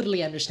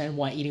totally understand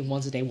why eating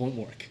once a day won't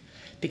work,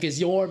 because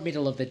your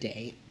middle of the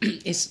day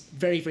is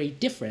very, very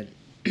different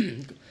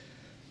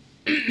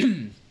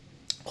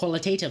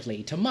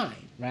qualitatively to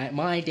mine, right?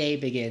 My day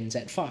begins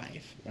at 5,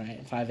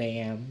 right? 5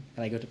 a.m.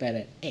 and I go to bed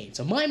at 8.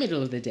 So my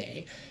middle of the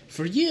day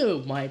for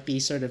you might be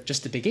sort of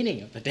just the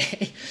beginning of the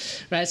day,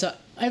 right? So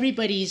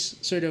everybody's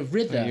sort of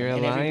rhythm. You're a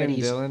and lion,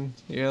 Dylan.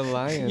 You're a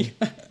lion.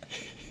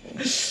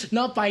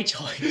 Not by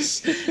choice.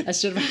 That's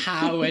sort of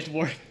how it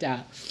worked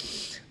out.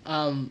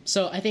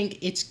 So I think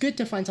it's good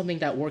to find something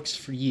that works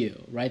for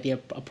you, right? The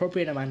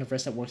appropriate amount of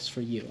rest that works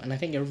for you. And I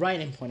think you're right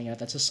in pointing out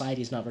that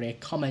society is not very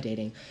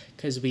accommodating,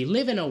 because we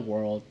live in a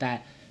world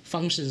that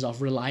functions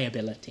off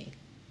reliability,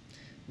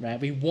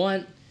 right? We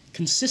want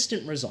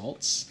consistent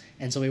results,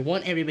 and so we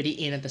want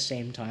everybody in at the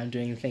same time,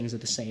 doing things at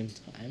the same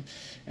time,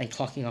 and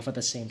clocking off at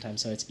the same time,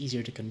 so it's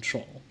easier to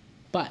control.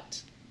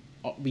 But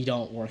we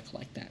don't work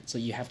like that, so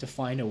you have to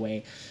find a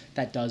way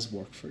that does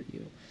work for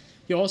you.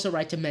 You're also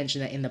right to mention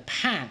that in the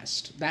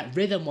past, that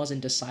rhythm wasn't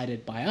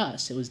decided by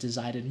us. It was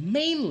decided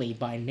mainly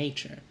by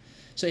nature.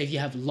 So if you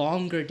have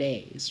longer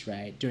days,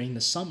 right, during the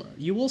summer,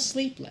 you will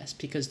sleep less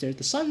because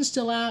the sun's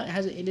still out,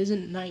 it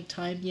isn't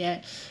nighttime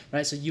yet,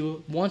 right? So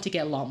you want to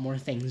get a lot more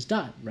things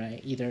done,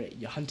 right? Either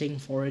you're hunting,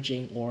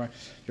 foraging, or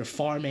you're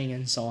farming,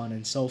 and so on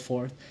and so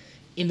forth.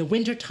 In the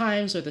winter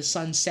times where the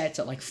sun sets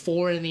at like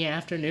 4 in the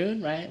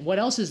afternoon, right, what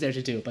else is there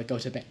to do but go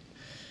to bed?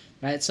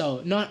 Right?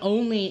 So not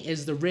only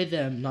is the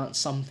rhythm not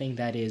something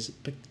that is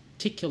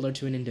particular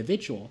to an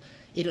individual,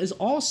 it is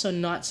also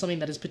not something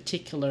that is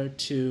particular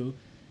to,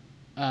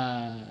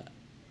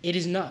 it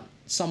is not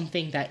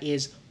something that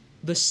is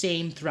the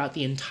same throughout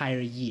the entire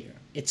year.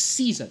 It's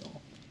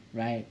seasonal,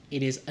 right?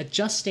 It is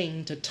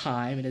adjusting to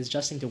time, it is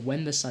adjusting to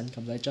when the sun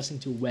comes, adjusting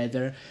to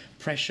weather,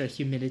 pressure,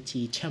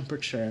 humidity,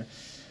 temperature.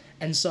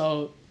 And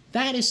so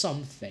that is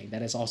something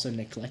that is also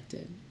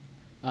neglected.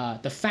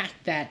 The fact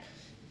that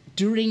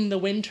during the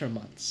winter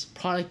months,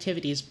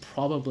 productivity is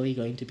probably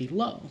going to be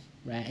low,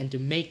 right? And to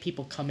make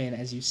people come in,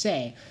 as you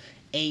say,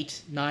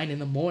 8, 9 in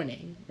the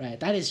morning, right?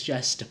 That is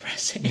just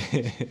depressing.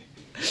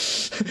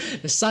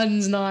 The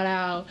sun's not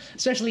out,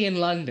 especially in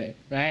London,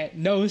 right?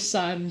 No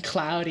sun,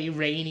 cloudy,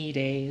 rainy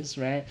days,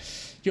 right?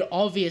 You're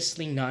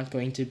obviously not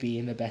going to be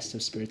in the best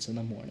of spirits in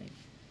the morning.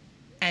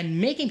 And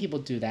making people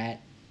do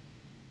that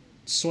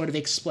sort of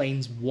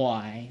explains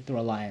why the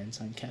reliance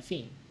on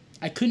caffeine.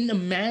 I couldn't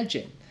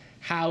imagine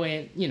how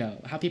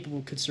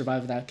people could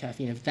survive without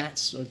caffeine if that's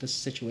sort of the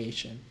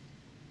situation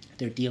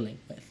they're dealing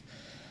with.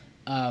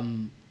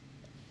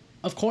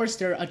 Of course,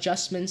 there are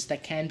adjustments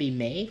that can be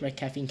made, right?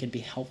 Caffeine can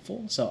be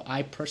helpful. So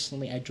I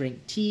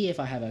drink tea if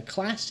I have a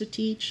class to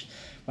teach,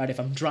 right?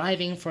 If I'm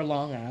driving for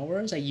long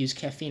hours, I use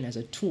caffeine as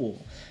a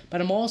tool.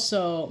 But I'm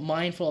also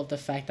mindful of the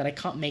fact that I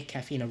can't make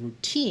caffeine a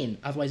routine,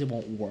 otherwise it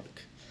won't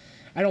work.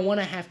 I don't want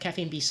to have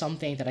caffeine be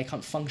something that I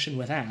can't function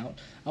without.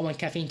 I want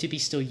caffeine to be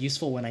still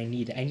useful when I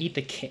need it. I need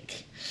the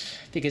kick.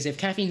 Because if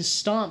caffeine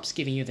stops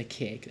giving you the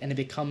kick and it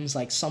becomes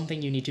like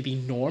something you need to be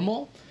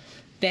normal,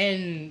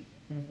 then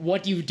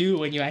what do you do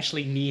when you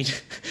actually need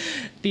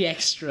the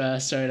extra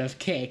sort of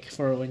kick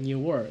for when you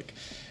work?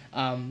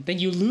 Then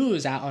you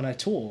lose out on a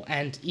tool.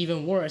 And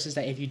even worse is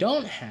that if you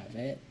don't have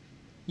it,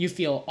 you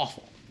feel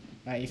awful,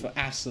 right? You feel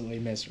absolutely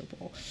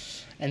miserable.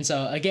 And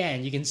so,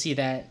 again, you can see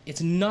that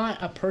it's not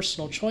a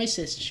personal choice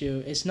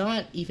issue. It's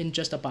not even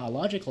just a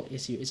biological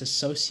issue. It's a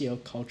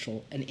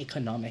socio-cultural and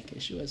economic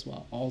issue as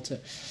well, all to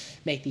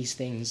make these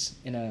things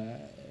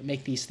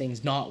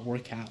not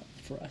work out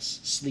for us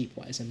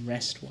sleep-wise and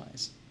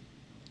rest-wise.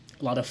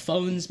 A lot of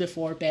phones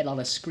before bed, a lot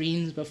of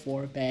screens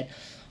before bed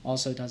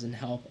also doesn't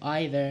help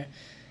either.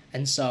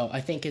 And so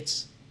I think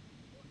it's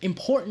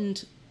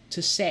important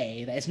to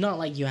say that it's not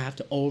like you have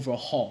to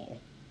overhaul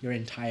your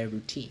entire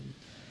routine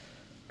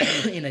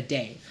in a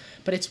day,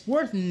 but it's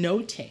worth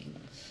noting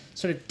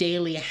sort of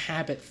daily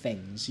habit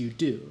things you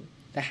do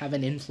that have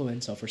an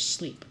influence over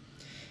sleep,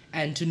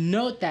 and to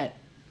note that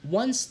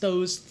once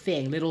those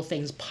little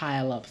things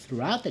pile up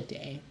throughout the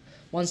day,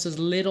 once those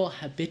little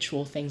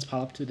habitual things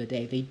pile up through the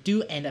day, they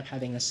do end up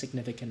having a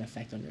significant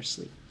effect on your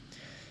sleep.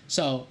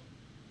 So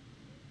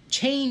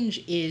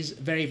change is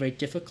very, very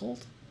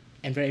difficult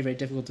and very, very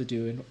difficult to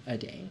do in a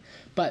day,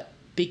 but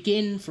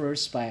begin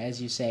first by, as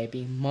you say,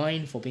 being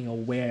mindful, being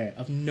aware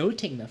of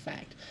noting the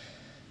fact,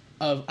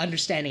 of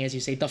understanding, as you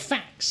say, the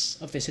facts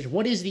of this.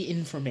 What is the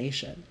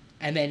information?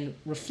 And then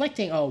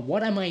reflecting, oh,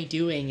 what am I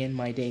doing in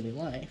my daily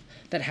life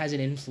that has an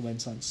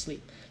influence on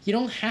sleep? You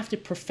don't have to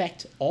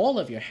perfect all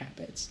of your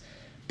habits,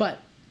 but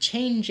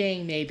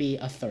changing maybe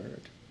a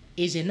third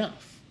is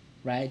enough,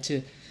 right,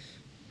 to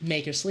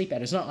make your sleep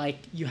better. It's not like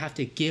you have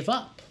to give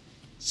up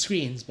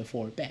screens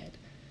before bed.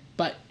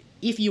 But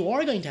if you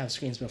are going to have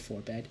screens before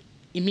bed,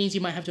 it means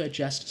you might have to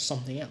adjust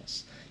something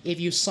else. If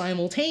you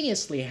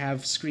simultaneously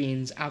have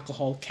screens,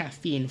 alcohol,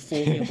 caffeine,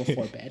 full meal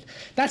before bed,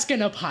 that's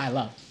going to pile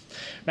up,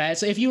 right?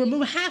 So if you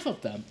remove half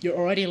of them, you're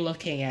already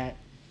looking at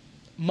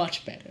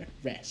much better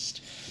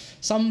rest.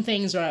 Some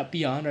things are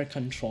beyond our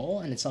control,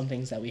 and it's some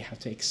things that we have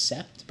to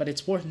accept, but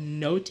it's worth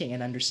noting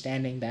and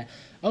understanding that,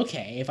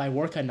 okay, if I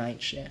work a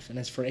night shift, and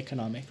it's for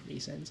economic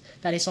reasons,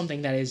 that is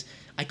something that is,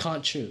 I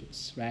can't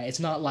choose, right? It's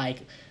not like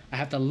I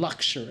have the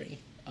luxury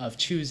of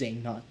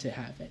choosing not to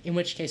have it, in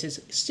which case it's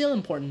still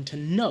important to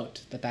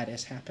note that that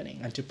is happening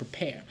and to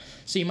prepare.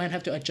 So you might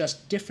have to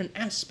adjust different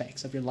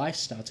aspects of your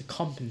lifestyle to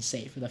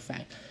compensate for the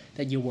fact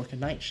that you work a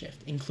night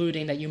shift,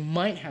 including that you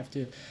might have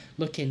to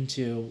look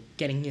into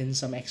getting in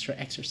some extra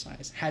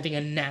exercise, having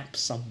a nap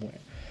somewhere,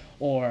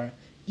 or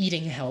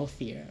eating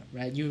healthier,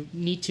 right? You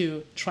need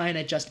to try and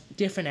adjust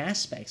different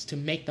aspects to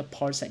make the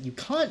parts that you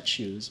can't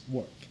choose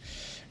work.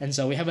 And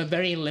so we have a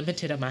very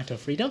limited amount of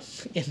freedom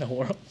in the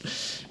world,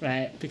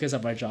 right? Because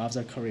of our jobs,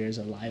 our careers,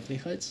 our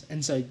livelihoods.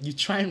 And so you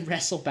try and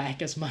wrestle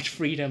back as much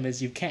freedom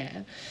as you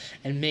can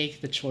and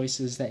make the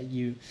choices that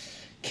you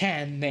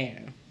can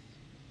there.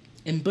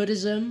 In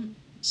Buddhism,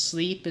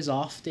 sleep is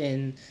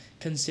often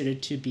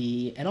considered to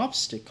be an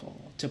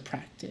obstacle to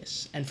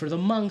practice. And for the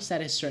monks,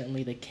 that is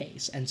certainly the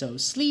case. And so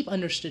sleep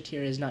understood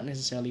here is not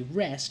necessarily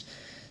rest.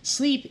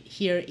 Sleep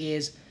here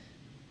is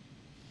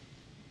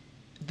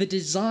the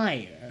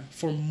desire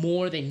for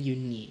more than you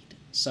need.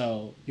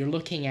 So you're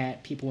looking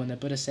at people, when the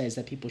Buddha says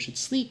that people should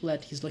sleep,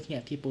 he's looking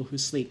at people who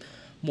sleep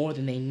more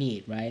than they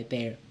need, right?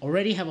 They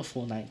already have a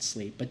full night's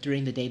sleep, but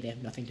during the day they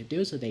have nothing to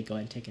do, so they go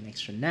and take an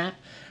extra nap.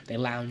 They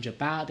lounge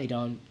about, they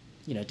don't,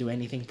 do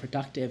anything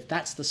productive.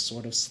 That's the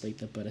sort of sleep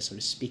the Buddha sort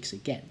of speaks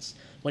against.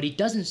 What he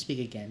doesn't speak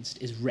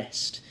against is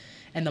rest.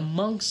 And the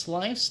monk's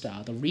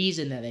lifestyle, the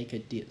reason that they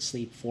could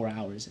sleep 4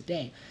 hours a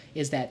day,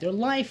 is that their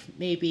life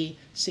may be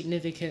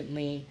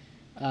significantly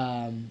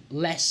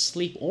less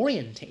sleep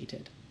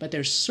orientated, but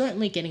they're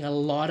certainly getting a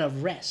lot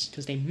of rest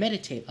because they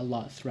meditate a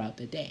lot throughout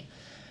the day.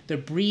 Their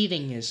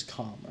breathing is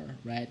calmer,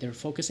 right? They're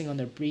focusing on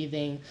their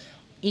breathing.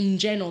 In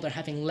general, they're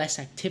having less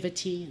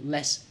activity,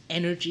 less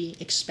energy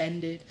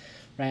expended,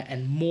 right?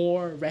 And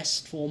more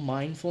restful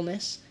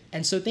mindfulness.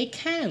 And so they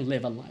can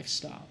live a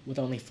lifestyle with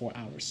only 4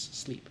 hours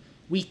sleep.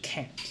 We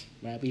can't,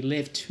 right? We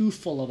live too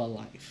full of a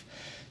life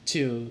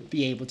to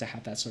be able to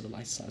have that sort of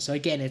lifestyle. So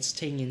again, it's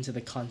taking into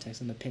the context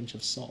and the pinch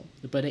of salt.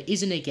 The Buddha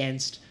isn't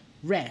against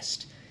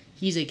rest.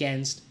 He's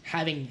against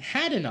having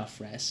had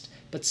enough rest,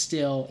 but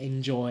still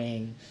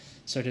enjoying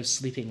sort of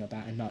sleeping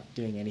about and not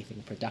doing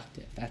anything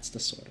productive. That's the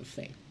sort of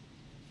thing.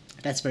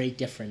 That's very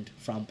different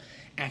from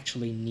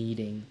actually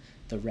needing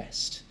the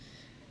rest.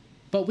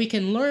 But we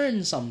can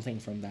learn something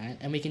from that,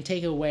 and we can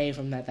take away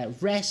from that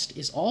that rest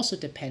is also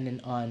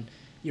dependent on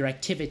your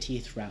activity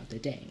throughout the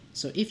day.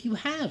 So if you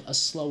have a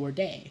slower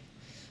day,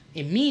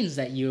 it means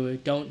that you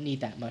don't need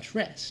that much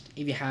rest.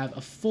 If you have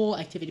a full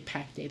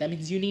activity-packed day, that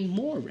means you need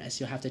more rest.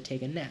 You'll have to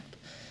take a nap.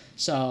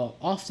 So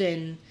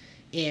often,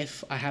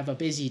 if I have a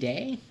busy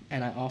day,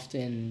 and I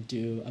often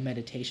do a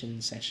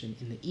meditation session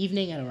in the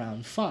evening at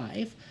around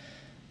 5,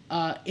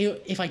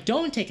 if I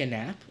don't take a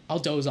nap, I'll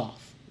doze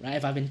off, right?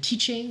 If I've been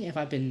teaching, if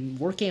I've been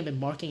working, I've been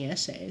marking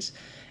essays,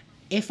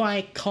 if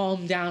I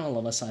calm down all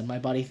of a sudden, my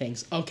body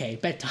thinks, okay,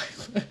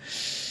 bedtime.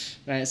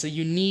 Right? So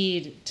you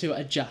need to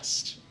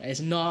adjust. Right? It's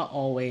not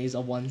always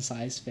a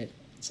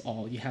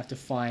one-size-fits-all. You have to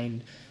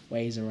find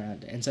ways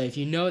around it. And so if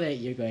you know that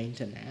you're going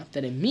to nap,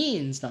 then it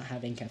means not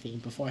having caffeine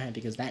beforehand,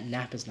 because that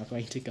nap is not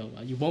going to go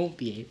well. You won't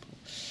be able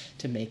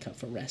to make up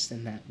for rest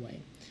in that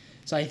way.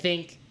 So I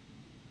think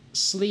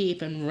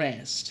sleep and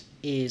rest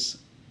is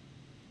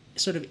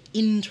sort of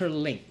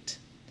interlinked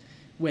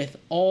with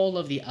all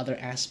of the other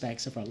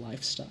aspects of our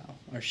lifestyle,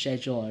 our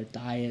schedule, our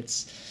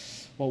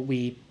diets,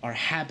 our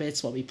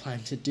habits, what we plan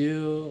to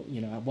do,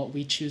 what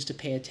we choose to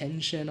pay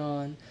attention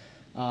on.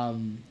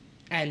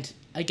 And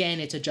again,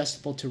 it's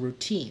adjustable to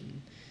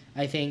routine.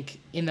 I think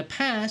in the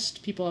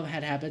past, people have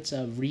had habits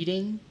of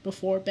reading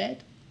before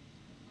bed.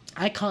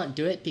 I can't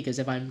do it because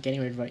if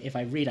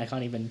I read, I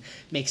can't even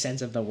make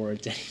sense of the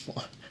words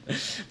anymore.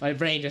 My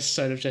brain just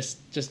sort of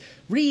just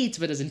reads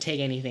but doesn't take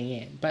anything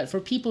in. But for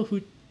people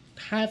who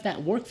have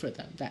that work for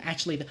them, that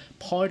actually the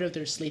part of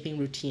their sleeping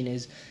routine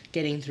is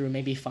getting through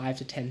maybe 5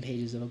 to 10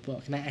 pages of a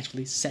book, and that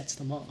actually sets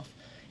them off.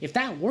 If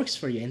that works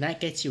for you and that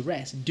gets you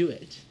rest, do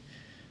it.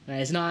 Right?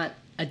 It's not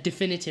a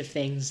definitive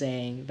thing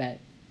saying that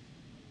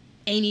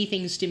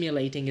anything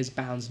stimulating is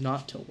bound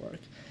not to work.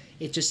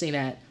 It's just saying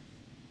that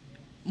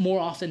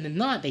more often than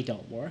not they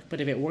don't work, but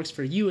if it works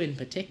for you in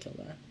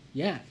particular,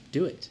 yeah,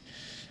 do it.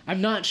 I'm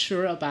not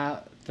sure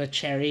about the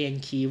cherry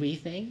and kiwi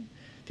thing,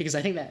 because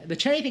I think that the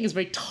cherry thing is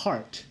very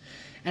tart,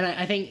 and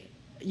I think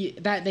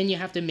then you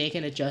have to make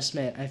an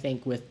adjustment, I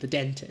think, with the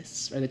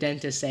dentists, or the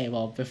dentists say,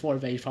 well, before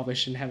bed you probably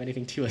shouldn't have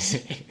anything too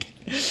acidic,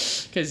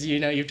 because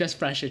you've just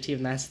brushed your teeth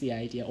and that's the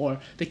idea. Or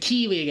the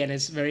kiwi again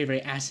is very,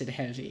 very acid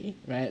heavy,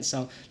 right?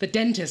 So the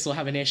dentist will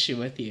have an issue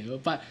with you,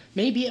 but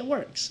maybe it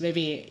works.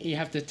 Maybe you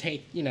have to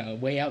take,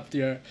 weigh up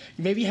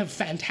maybe you have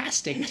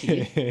fantastic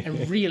teeth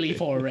and really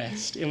poor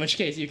rest, in which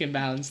case you can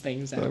balance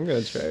things out. I'm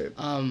gonna try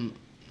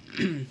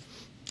it.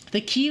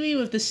 The kiwi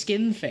with the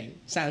skin thing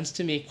sounds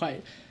to me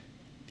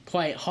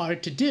quite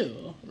hard to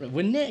do,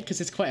 wouldn't it?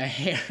 Because it's quite a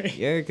hairy.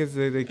 Yeah, because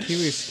the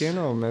kiwi skin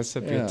will mess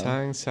up your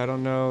tongue. So I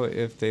don't know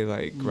if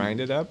they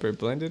grind it up or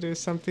blend it or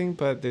something.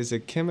 But there's a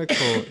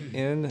chemical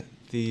in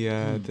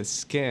the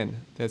skin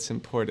that's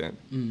important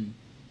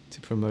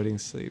to promoting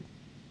sleep.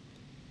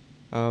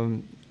 I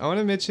want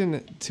to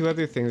mention 2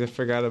 other things I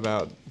forgot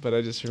about, but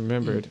I just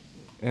remembered,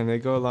 and they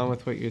go along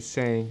with what you're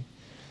saying.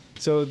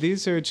 So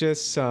these are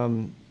just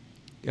some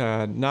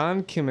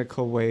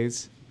non-chemical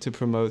ways to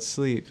promote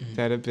sleep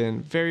that have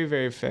been very,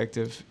 very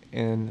effective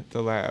in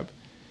the lab.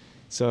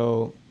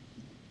 So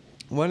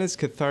one is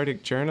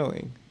cathartic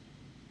journaling,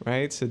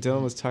 right? So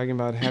Dylan was talking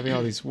about having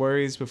all these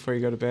worries before you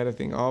go to bed. I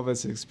think all of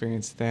us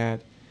experienced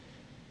that.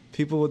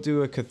 People will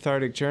do a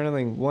cathartic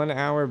journaling 1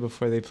 hour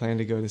before they plan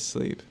to go to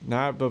sleep.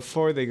 Not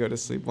before they go to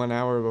sleep, 1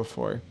 hour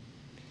before.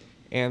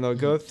 And they'll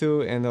go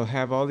through and they'll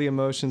have all the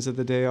emotions of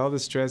the day, all the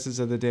stresses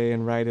of the day,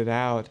 and write it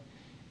out.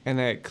 And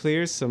that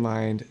clears the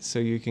mind so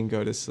you can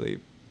go to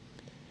sleep.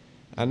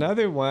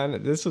 Another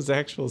one, this was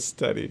actual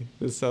study.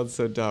 This sounds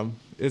so dumb.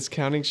 Is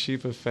counting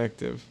sheep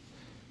effective?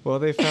 Well,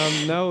 they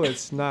found no,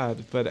 it's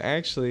not. But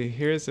actually,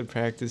 here's a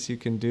practice you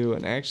can do.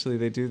 And actually,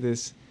 they do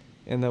this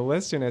in the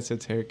Western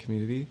esoteric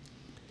community.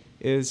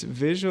 Is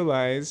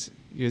visualize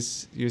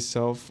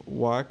yourself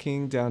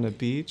walking down a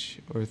beach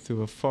or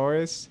through a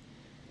forest.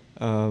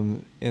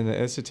 In the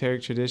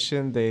esoteric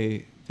tradition,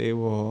 they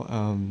will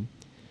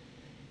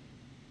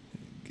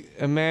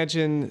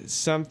imagine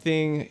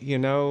something,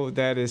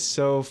 that is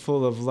so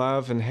full of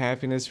love and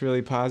happiness,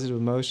 really positive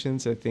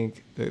emotions. I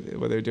think that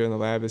what they're doing in the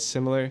lab is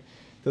similar.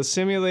 They'll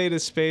simulate a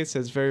space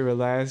that's very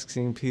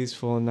relaxing,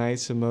 peaceful,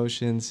 nice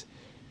emotions,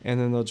 and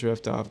then they'll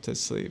drift off to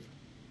sleep.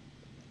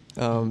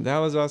 That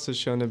was also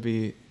shown to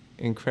be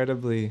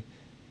incredibly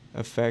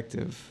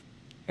effective.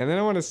 And then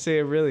I want to say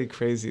a really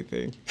crazy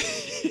thing.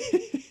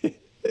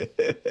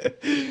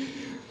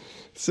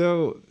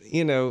 So,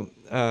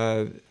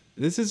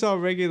 this is all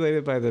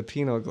regulated by the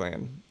pineal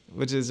gland,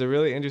 which is a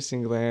really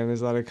interesting gland.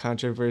 There's a lot of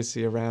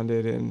controversy around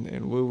it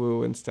and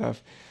woo-woo and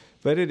stuff.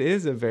 But it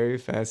is a very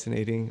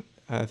fascinating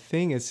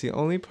thing. It's the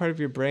only part of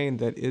your brain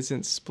that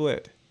isn't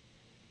split.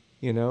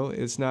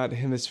 It's not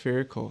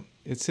hemispherical.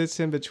 It sits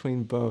in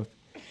between both.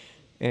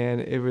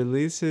 And it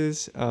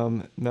releases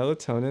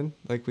melatonin,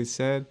 like we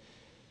said,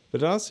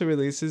 but it also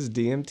releases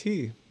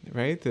DMT,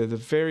 right? The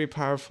very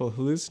powerful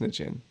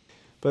hallucinogen.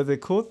 But the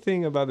cool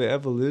thing about the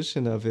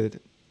evolution of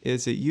it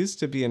is it used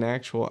to be an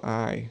actual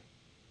eye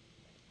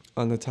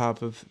on the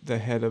top of the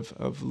head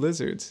of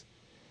lizards.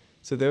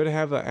 So they would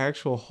have an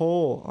actual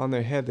hole on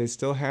their head. They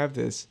still have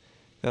this.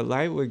 That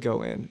light would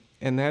go in.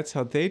 And that's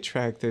how they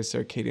track their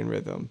circadian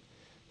rhythm.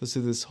 Was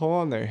through this hole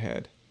on their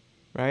head,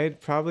 right?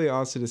 Probably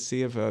also to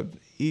see if an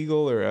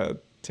eagle or a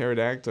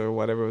pterodactyl or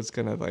whatever was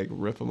going to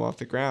rip them off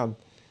the ground.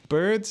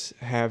 Birds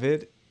have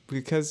it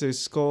because their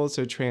skulls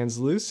are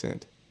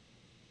translucent.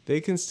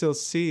 They can still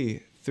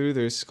see through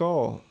their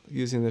skull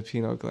using the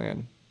pineal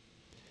gland.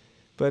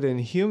 But in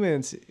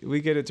humans,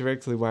 we get it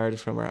directly wired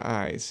from our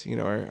eyes.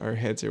 Our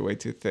heads are way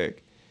too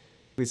thick.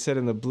 We said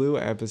in the blue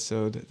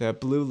episode that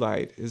blue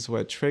light is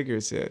what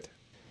triggers it.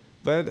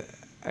 But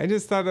I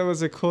just thought that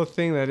was a cool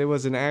thing that it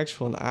was an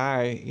actual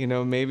eye.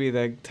 Maybe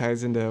that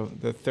ties into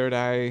the third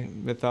eye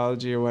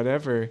mythology or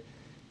whatever.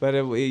 But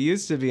it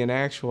used to be an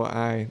actual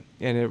eye,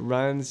 and it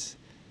runs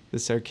the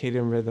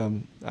circadian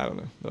rhythm. I don't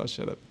know, but I'll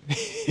shut up.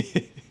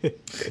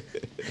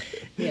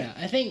 Yeah,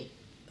 I think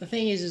the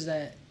thing is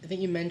that I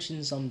think you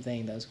mentioned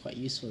something that was quite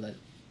useful, that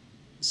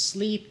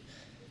sleep,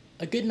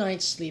 a good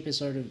night's sleep is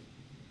sort of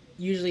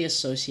usually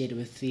associated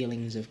with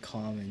feelings of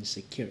calm and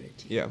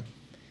security. Yeah.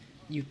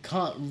 You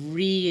can't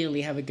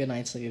really have a good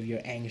night's sleep if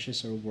you're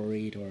anxious or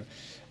worried or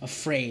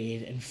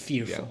afraid and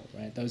fearful,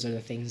 right? Those are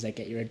the things that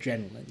get your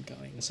adrenaline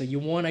going. So if you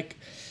want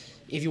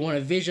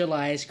to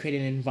visualize, create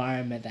an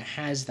environment that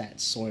has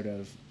that sort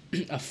of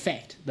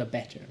effect, the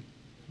better.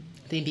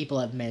 I think people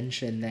have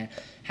mentioned that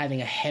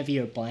having a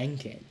heavier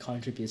blanket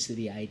contributes to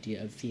the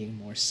idea of feeling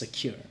more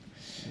secure.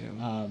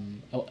 Yeah.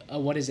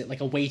 What is it?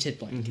 Like a weighted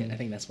blanket. Mm-hmm. I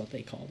think that's what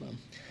they call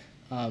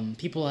them.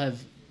 People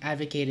have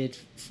advocated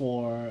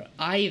for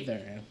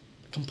either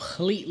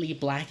completely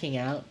blacking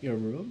out your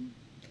room,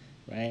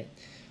 right?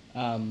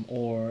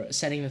 Or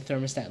setting the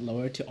thermostat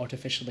lower to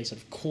artificially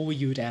sort of cool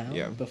you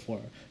down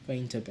before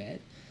going to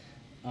bed.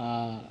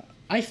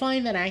 I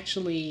find that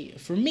actually,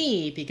 for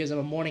me, because I'm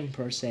a morning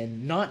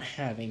person, not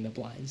having the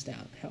blinds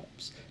down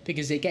helps.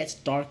 Because it gets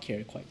dark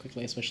here quite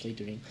quickly, especially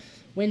during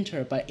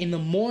winter. But in the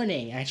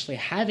morning, actually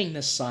having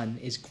the sun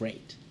is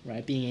great,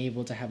 right? Being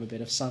able to have a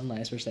bit of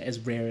sunlight, especially as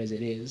rare as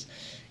it is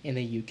in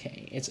the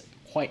UK, it's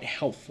quite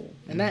helpful.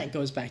 And that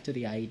goes back to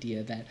the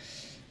idea that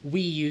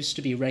we used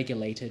to be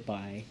regulated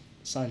by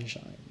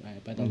sunshine,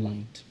 right? By the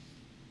light.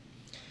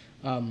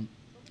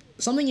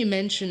 Something you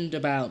mentioned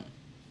about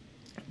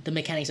the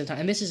mechanics of time,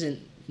 and this isn't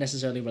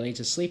necessarily related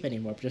to sleep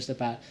anymore, but just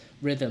about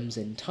rhythms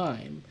in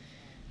time.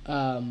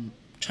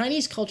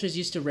 Chinese cultures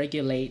used to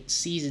regulate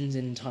seasons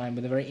in time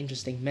with a very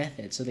interesting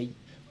method. So they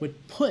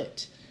would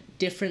put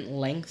different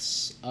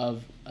lengths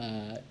of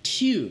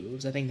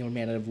tubes, I think they were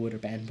made out of wood or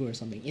bamboo or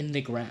something, in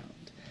the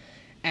ground.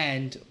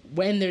 And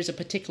when there's a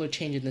particular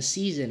change in the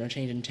season or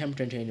change in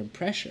temperature and change in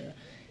pressure,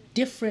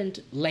 different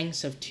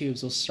lengths of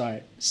tubes will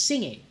start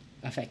singing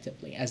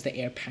effectively as the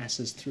air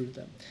passes through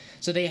them.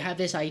 So they have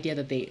this idea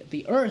that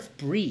the earth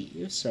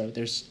breathes, so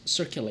there's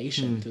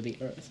circulation through the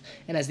earth,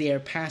 and as the air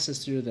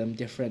passes through them,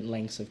 different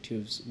lengths of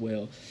tubes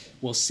will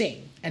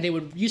sing. And they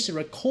would used to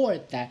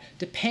record that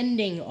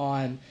depending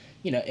on,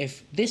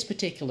 if this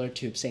particular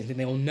tube sings, then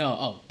they will know,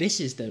 oh, this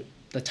is the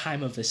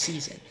time of the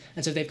season.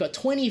 And so they've got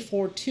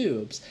 24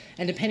 tubes,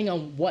 and depending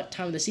on what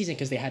time of the season,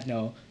 because they had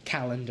no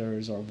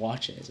calendars or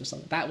watches or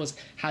something, that was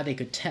how they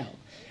could tell.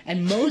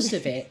 And most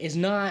of it is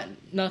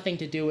nothing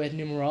to do with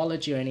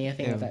numerology or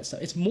anything of that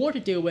stuff. It's more to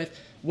do with,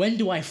 when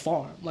do I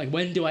farm? Like,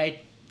 when do I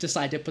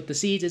decide to put the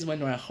seeds in? When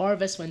do I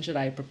harvest? When should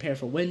I prepare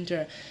for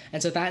winter?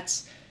 And so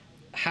that's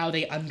how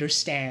they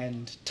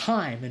understand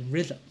time and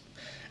rhythm.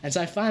 And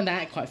so I find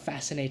that quite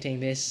fascinating,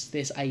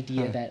 this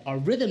idea that our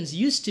rhythms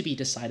used to be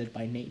decided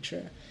by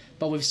nature,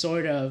 but we've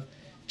sort of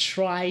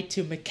tried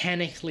to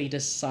mechanically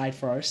decide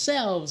for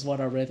ourselves what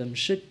our rhythms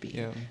should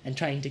be, and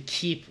trying to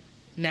keep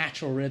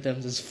natural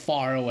rhythms as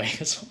far away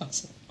as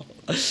possible.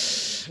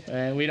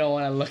 And we don't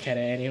want to look at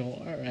it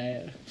anymore,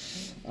 right?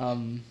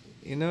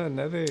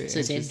 Another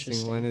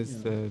interesting one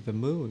is the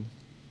moon.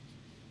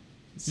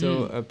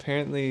 So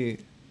apparently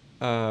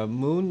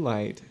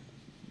moonlight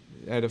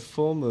at a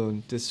full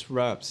moon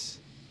disrupts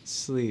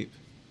sleep,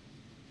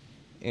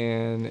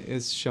 and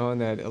it's shown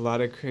that a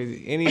lot of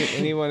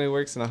anyone who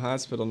works in a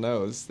hospital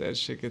knows that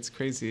shit gets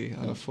crazy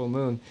on a full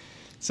moon.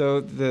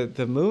 So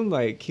the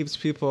moonlight keeps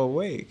people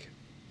awake,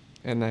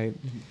 and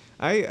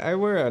I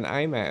wear an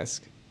eye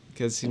mask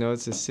because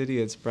it's a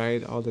city, it's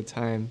bright all the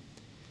time,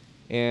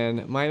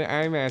 and my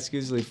eye mask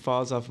usually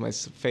falls off my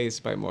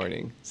face by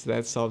morning, so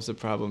that solves the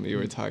problem you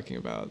were talking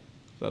about.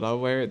 But I'll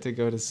wear it to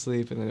go to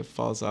sleep, and then it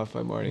falls off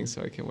by morning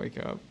so I can wake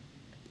up.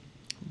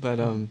 But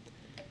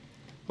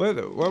what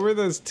were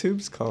those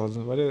tubes called?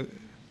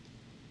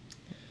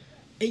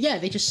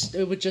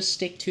 It would just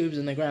stick tubes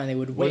in the ground. They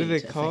would wait. What are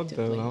they called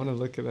though? I want to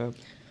look it up.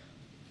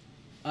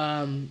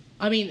 I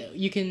mean,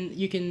 you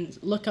can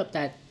look up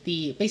that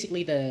the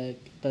lunar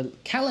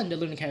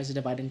calendar is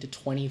divided into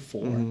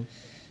 24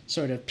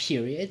 sort of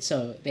periods.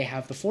 So they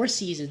have the 4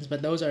 seasons,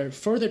 but those are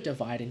further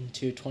divided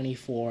into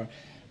 24.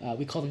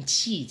 We call them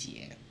季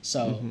节.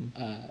 So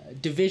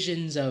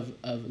divisions of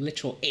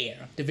literal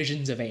air,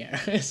 divisions of air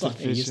is what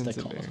they used to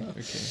call them.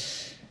 Okay.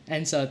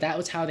 And so that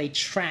was how they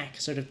track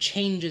sort of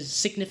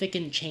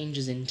significant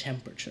changes in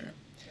temperature.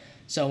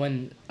 So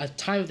when a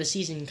time of the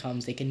season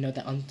comes, they can know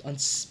that on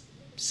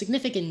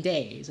significant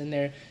days, and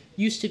there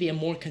used to be a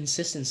more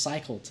consistent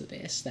cycle to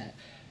this, that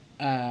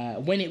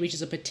when it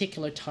reaches a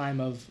particular time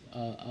of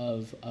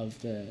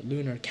the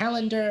lunar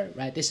calendar,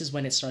 right, this is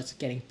when it starts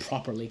getting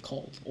properly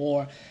cold.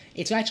 Or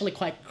it's actually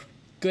quite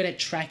good at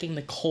tracking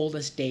the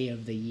coldest day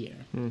of the year.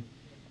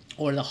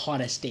 Or the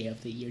hottest day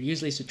of the year.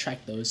 Usually it's to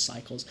track those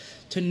cycles,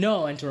 to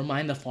know and to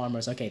remind the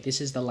farmers, okay,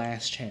 this is the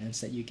last chance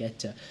that you get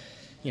to,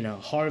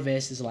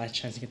 harvest, this is the last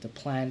chance to get to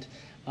plant.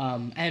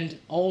 And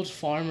old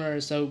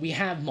farmers, so we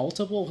have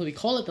multiple, we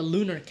call it the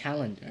lunar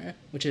calendar,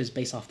 which is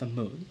based off the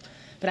moon.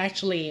 But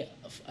actually,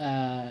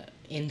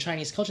 in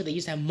Chinese culture, they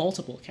used to have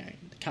multiple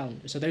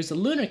calendars. So there's the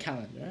lunar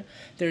calendar,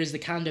 there's the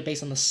calendar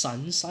based on the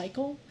sun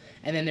cycle,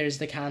 and then there's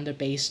the calendar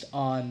based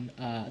on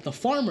the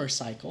farmer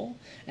cycle,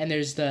 and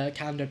there's the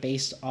calendar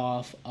based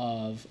off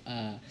of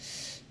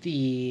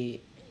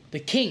the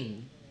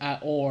king,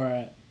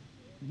 or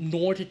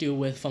more to do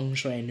with feng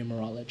shui and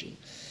numerology.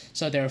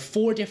 So there are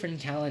 4 different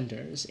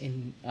calendars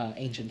in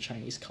ancient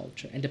Chinese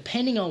culture, and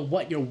depending on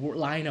what your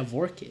line of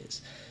work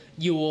is,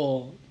 you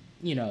will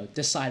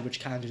decide which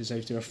calendar to use.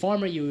 If you're a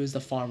farmer, you use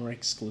the farmer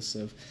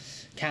exclusive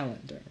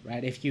calendar,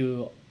 right? If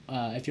your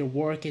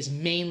work is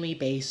mainly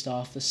based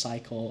off the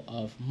cycle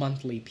of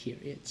monthly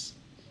periods,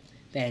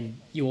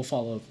 then you will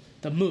follow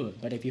the moon.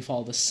 But if you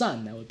follow the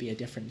sun, that would be a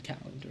different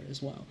calendar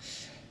as well.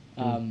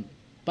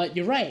 But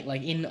you're right,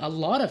 like in a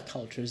lot of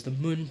cultures, the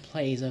moon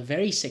plays a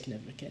very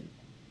significant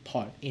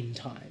part in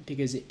time,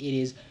 because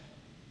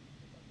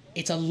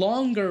it's a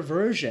longer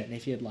version,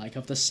 if you'd like,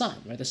 of the sun,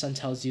 right? The sun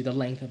tells you the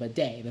length of a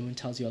day, the moon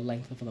tells you a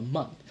length of a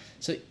month.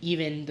 So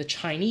even the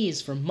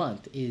Chinese for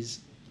month is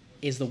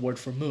the word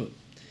for moon.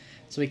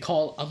 So we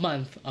call a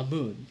month a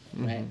moon,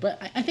 right?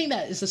 But I think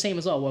that is the same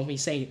as well when we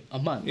say a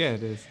month. Yeah,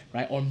 it is.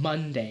 Right? Or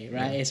Monday,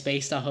 right? Yeah. It's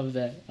based off of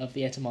the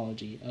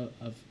etymology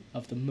of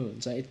of the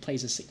moon. So it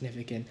plays a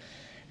significant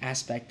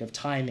aspect of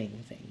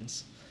timing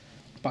things.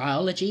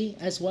 Biology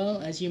as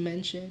well, as you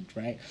mentioned,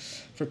 right?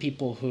 For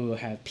people who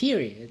have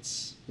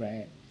periods,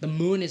 right? The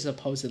moon is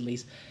supposedly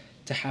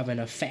to have an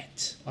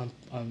effect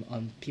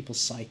on people's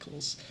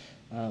cycles.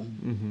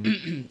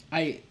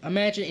 I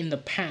imagine in the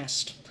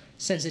past,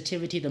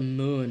 sensitivity to the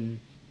moon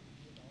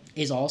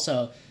is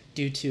also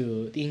due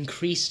to the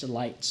increased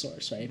light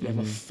source, right? If you have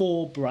a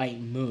full bright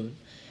moon,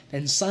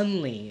 then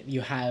suddenly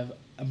you have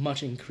a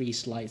much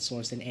increased light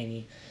source than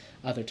any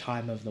other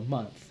time of the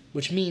month,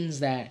 which means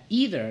that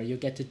either you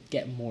get to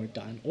get more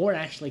done, or it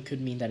actually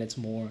could mean that it's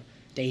more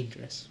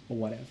dangerous or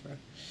whatever.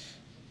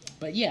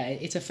 But yeah,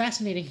 it's a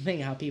fascinating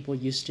thing how people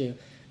used to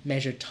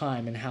measure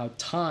time, and how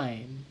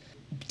time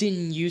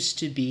didn't used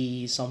to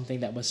be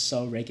something that was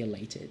so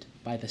regulated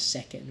by the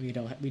second. We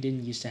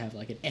didn't used to have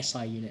like an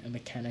SI unit, a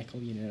mechanical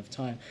unit of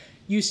time.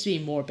 It used to be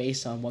more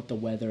based on what the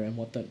weather and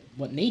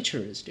what nature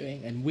is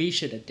doing, and we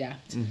should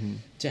adapt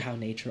to how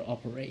nature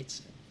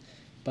operates.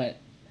 But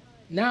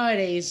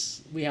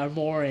nowadays we are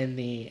more in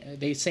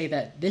they say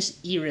that this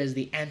era is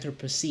the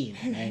Anthropocene,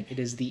 right? It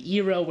is the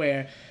era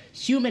where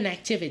human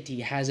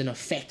activity has an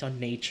effect on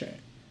nature,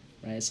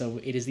 right? So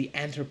it is the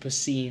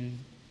Anthropocene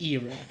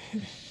era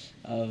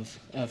of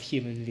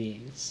human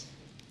beings.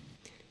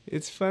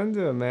 It's fun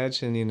to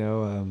imagine,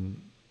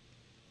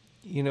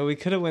 we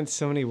could have went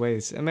so many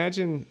ways.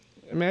 Imagine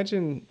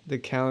the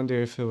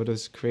calendar if it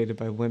was created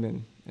by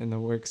women and the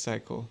work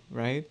cycle,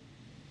 right?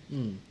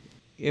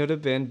 It would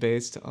have been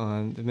based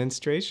on the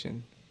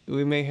menstruation.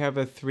 We may have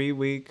a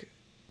 3-week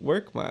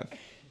work month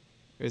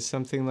or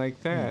something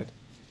like that.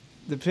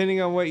 Depending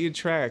on what you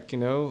track,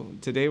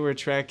 today we're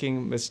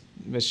tracking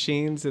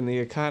machines and the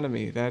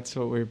economy. That's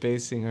what we're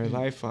basing our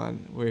life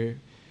on. We're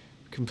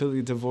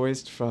completely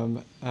divorced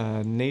from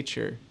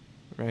nature,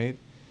 right?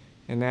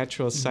 And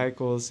natural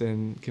cycles,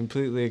 and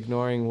completely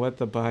ignoring what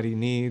the body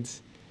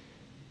needs.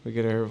 We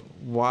get our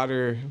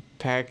water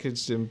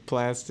packaged in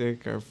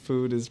plastic. Our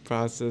food is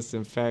processed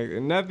in fact.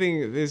 And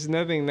there's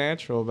nothing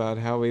natural about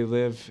how we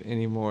live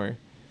anymore.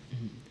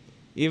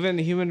 Even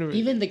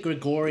the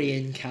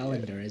Gregorian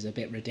calendar is a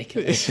bit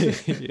ridiculous.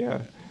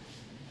 Yeah.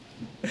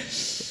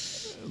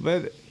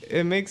 But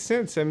it makes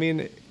sense. I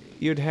mean,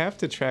 you'd have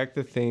to track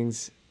the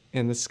things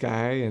in the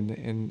sky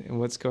and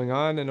what's going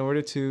on in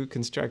order to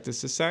construct a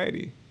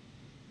society,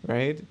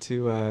 right?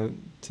 To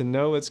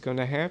know what's going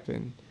to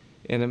happen.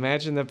 And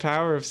imagine the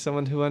power of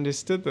someone who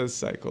understood those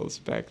cycles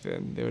back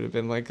then. They would have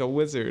been like a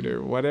wizard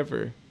or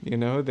whatever.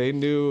 They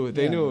knew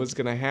what was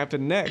going to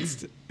happen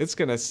next. It's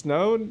going to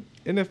snow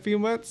in a few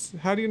months.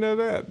 How do you know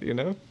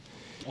that?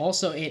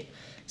 Also, it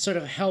sort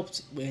of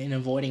helped in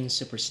avoiding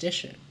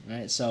superstition,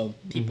 right? So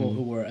people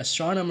who were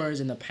astronomers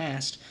in the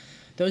past,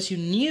 those who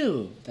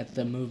knew that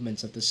the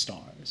movements of the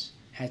stars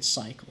had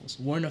cycles,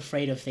 weren't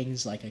afraid of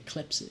things like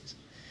eclipses.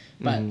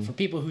 But for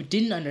people who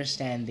didn't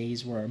understand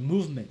these were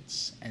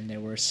movements and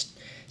there were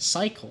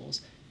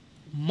cycles,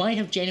 might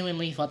have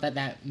genuinely thought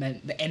that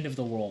meant the end of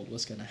the world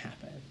was going to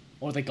happen,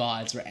 or the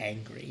gods were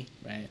angry,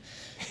 right?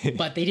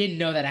 But they didn't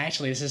know that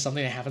actually this is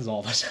something that happens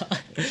all the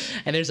time.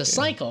 And there's a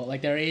cycle,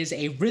 like there is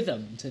a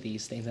rhythm to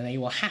these things, and they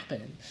will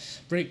happen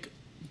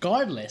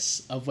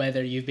regardless of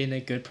whether you've been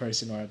a good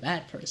person or a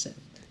bad person.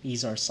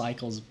 These are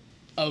cycles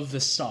of the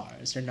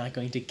stars. They're not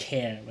going to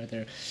care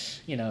whether,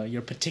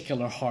 your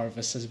particular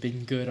harvest has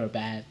been good or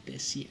bad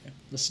this year.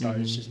 The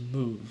stars just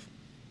move.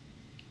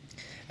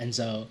 And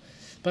so,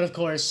 but of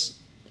course,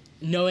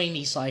 knowing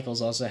these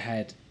cycles also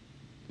had,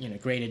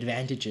 great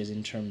advantages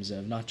in terms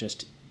of not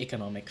just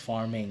economic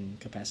farming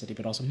capacity,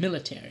 but also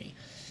military.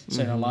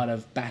 So in a lot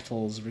of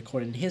battles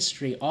recorded in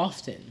history,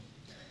 often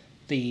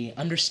the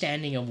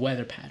understanding of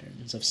weather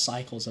patterns, of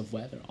cycles of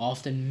weather,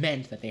 often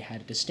meant that they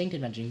had a distinct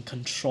advantage in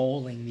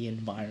controlling the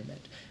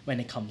environment when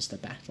it comes to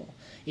battle.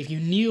 If you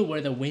knew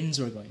where the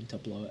winds were going to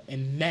blow, it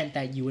meant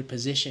that you would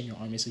position your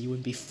army so you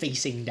wouldn't be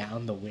facing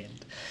down the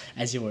wind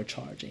as you were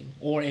charging.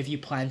 Or if you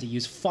plan to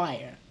use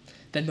fire,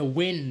 then the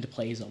wind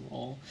plays a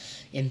role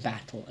in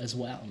battle as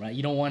well, right?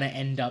 You don't want to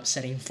end up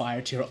setting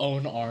fire to your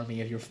own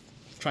army if you're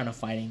trying to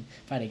fight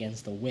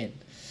against the wind.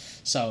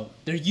 So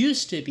there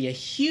used to be a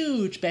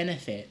huge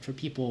benefit for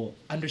people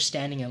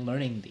understanding and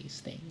learning these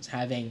things,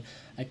 having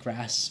a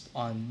grasp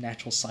on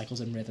natural cycles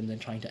and rhythms and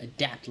trying to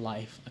adapt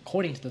life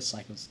according to the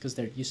cycles, because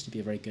there used to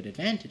be a very good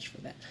advantage for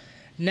that.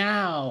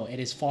 Now it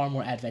is far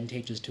more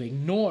advantageous to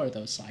ignore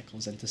those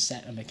cycles and to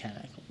set a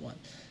mechanical one,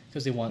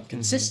 because we want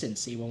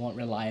consistency, we want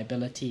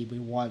reliability, we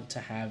want to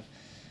have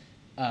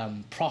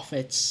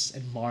profits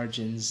and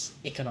margins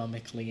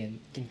economically and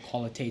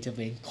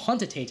qualitatively and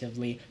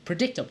quantitatively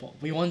predictable.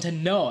 We want to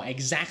know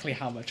exactly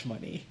how much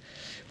money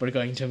we're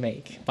going to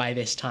make by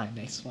this time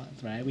next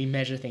month, right? We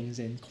measure things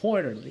in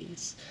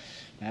quarterlies.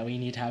 Right? We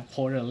need to have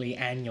quarterly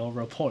annual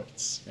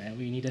reports. Right?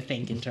 We need to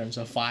think in terms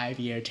of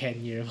 5-year,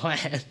 10-year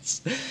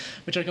plans,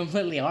 which are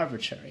completely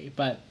arbitrary.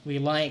 But we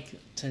like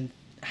to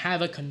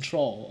have a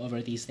control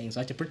over these things,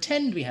 like to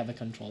pretend we have a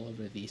control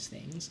over these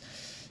things,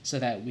 so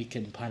that we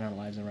can plan our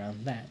lives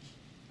around that.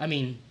 I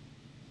mean,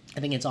 I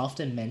think it's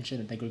often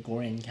mentioned that the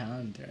Gregorian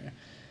calendar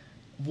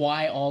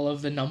why all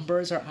of the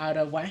numbers are out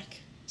of whack.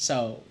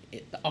 So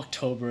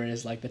October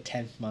is like the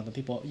 10th month, and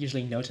people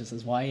usually notice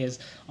this. Why is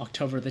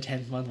October the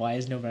 10th month? Why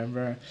is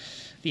November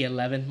the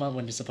 11th month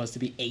when it's supposed to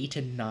be 8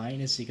 and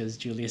 9? It's because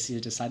Julius Caesar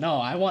decided, no,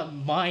 I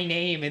want my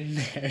name in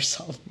there,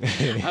 so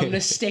I'm going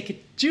to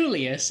stick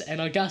Julius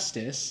and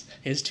Augustus,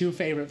 his two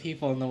favorite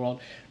people in the world,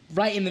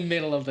 right in the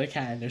middle of the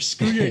calendar.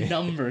 Screw your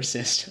number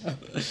system.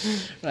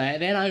 Right?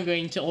 Then I'm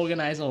going to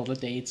organize all the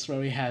dates where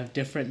we have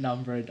different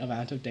numbered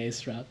amount of days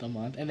throughout the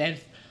month. And then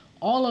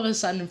all of a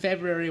sudden,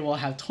 February will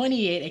have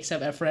 28, except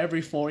that for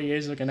every 4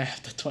 years, we're going to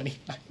have the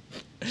 29.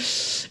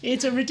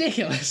 It's a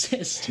ridiculous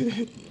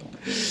system.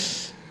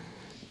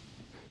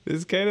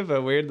 There's kind of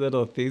a weird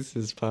little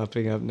thesis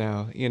popping up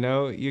now. You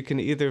know, you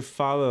can either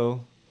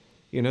follow,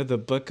 you know, the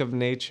book of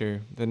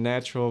nature, the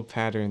natural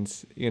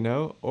patterns, you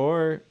know,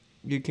 or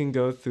you can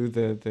go through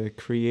the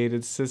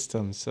created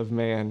systems of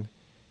man,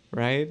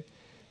 right?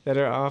 That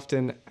are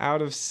often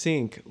out of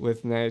sync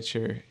with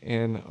nature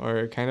and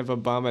are kind of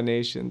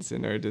abominations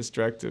and are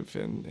destructive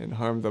and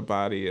harm the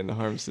body and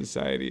harm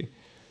society,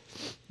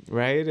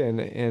 right? And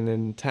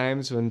in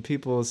times when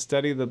people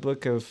study the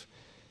book of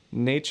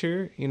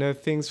nature, you know,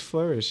 things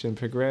flourish and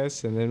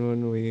progress. And then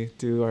when we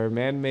do our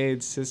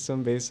man-made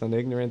system based on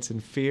ignorance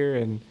and fear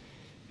and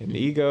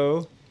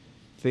ego,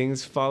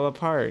 things fall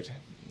apart,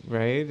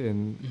 right?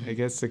 And I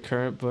guess the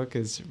current book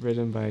is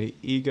written by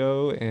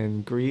ego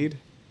and greed,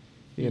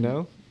 you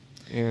know?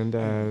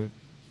 And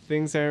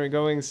things aren't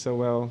going so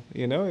well.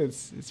 You know,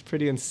 it's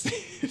pretty insane.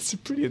 It's a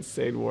pretty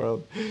insane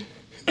world.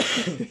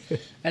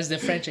 As the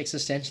French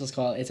existentialists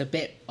call it, it's a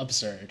bit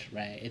absurd,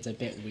 right? It's a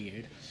bit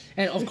weird.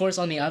 And of course,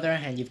 on the other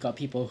hand, you've got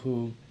people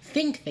who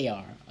think they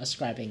are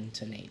ascribing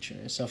to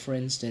nature. So, for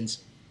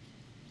instance,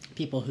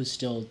 people who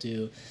still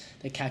do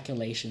the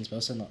calculations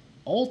based on the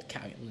old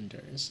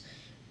calendars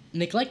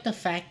neglect the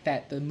fact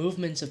that the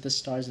movements of the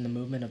stars and the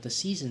movement of the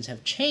seasons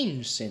have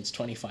changed since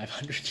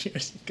 2,500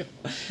 years ago.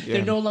 Yeah.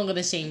 They're no longer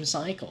the same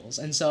cycles.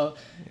 And so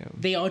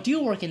they all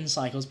do work in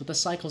cycles, but the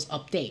cycles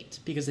update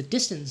because the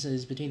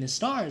distances between the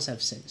stars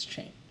have since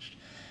changed.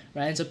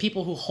 Right? And so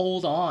people who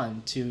hold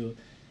on to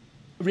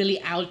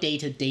really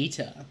outdated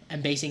data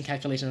and basing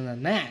calculations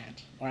on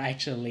that are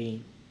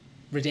actually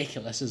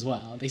ridiculous as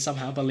well. They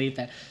somehow believe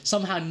that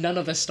somehow none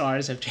of the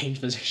stars have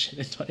changed position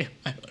in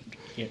 2,500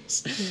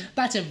 years.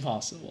 That's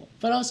impossible.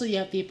 But also you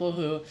have people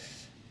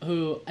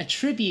who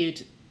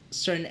attribute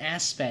certain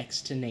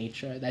aspects to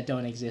nature that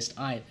don't exist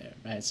either,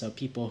 right? So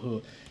people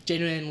who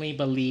genuinely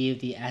believe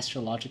the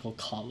astrological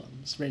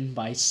columns written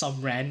by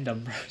some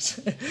random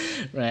person,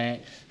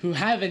 right, who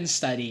haven't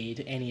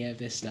studied any of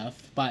this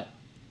stuff, but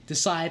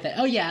decide that,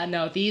 oh yeah,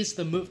 no, these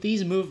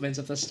movements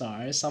of the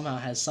stars somehow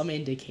has some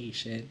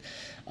indication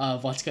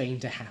of what's going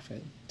to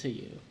happen to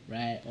you,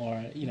 right?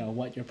 Or, you know,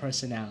 what your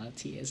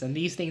personality is. And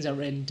these things are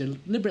written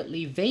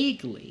deliberately,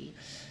 vaguely,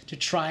 to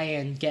try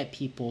and get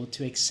people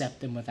to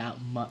accept them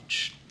without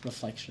much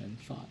reflection and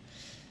thought.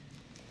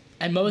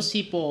 And most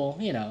people,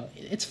 you know,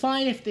 it's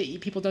fine if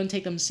people don't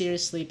take them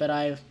seriously, but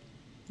I've,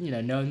 you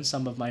know, known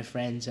some of my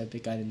friends have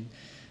begun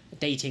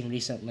dating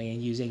recently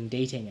and using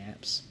dating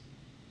apps.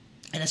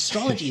 And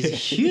astrology is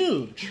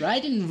huge, right? I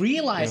didn't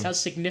realize how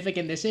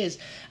significant this is.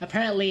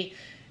 Apparently,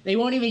 they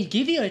won't even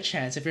give you a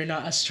chance if you're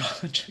not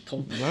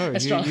astrological. No,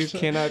 you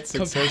cannot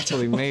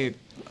successfully mate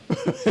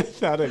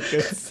without a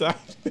good sign.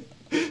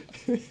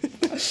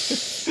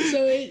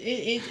 So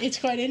it's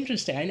quite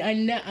interesting.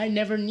 I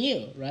never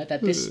knew, right,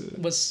 that this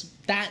was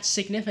that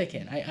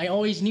significant. I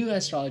always knew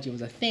astrology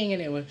was a thing,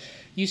 and it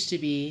used to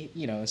be,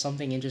 you know,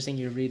 something interesting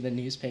you read in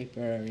the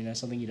newspaper, or, you know,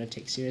 something you don't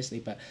take seriously.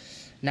 But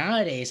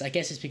nowadays, I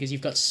guess it's because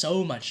you've got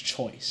so much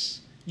choice.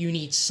 You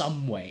need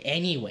some way,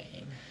 any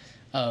way,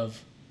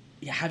 of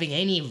having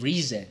any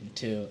reason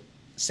to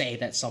say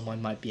that someone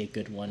might be a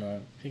good one, or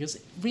because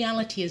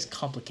reality is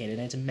complicated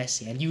and it's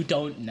messy and you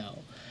don't know.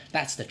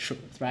 That's the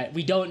truth, right?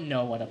 We don't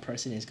know what a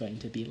person is going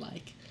to be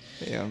like.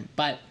 Yeah.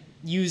 But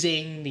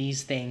using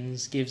these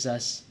things gives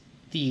us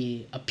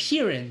the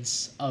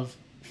appearance of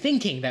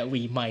thinking that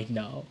we might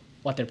know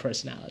what their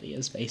personality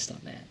is based on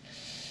that.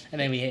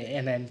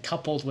 And then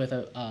coupled with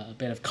a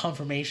bit of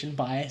confirmation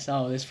bias,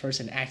 oh, this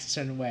person acts a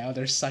certain way, oh,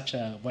 they're such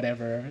a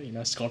whatever, you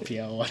know,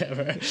 Scorpio or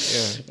whatever.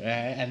 Yeah.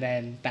 Right? And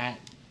then that,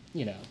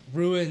 you know,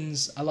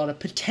 ruins a lot of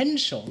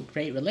potential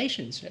great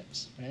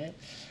relationships, right?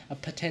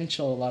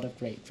 A lot of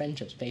great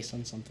friendships based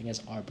on something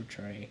as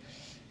arbitrary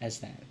as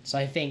that. So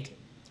I think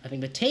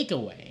the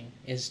takeaway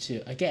is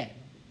to, again,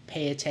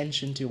 pay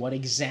attention to what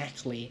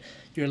exactly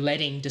you're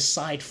letting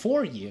decide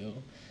for you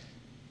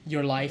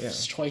your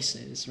life's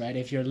choices, right?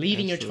 If you're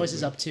leaving your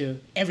choices up to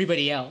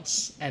everybody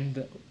else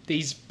and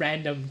these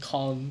random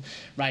column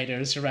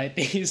writers who write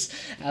these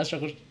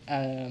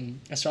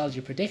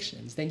astrology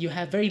predictions, then you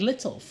have very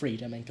little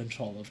freedom and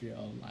control of your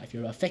own life.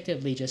 You're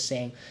effectively just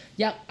saying,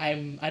 yep, I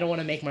don't want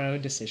to make my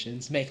own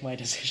decisions. Make my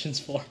decisions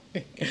for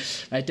me.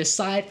 Right?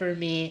 Decide for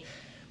me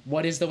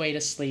what is the way to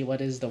sleep,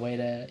 what is the way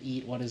to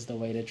eat, what is the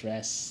way to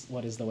dress,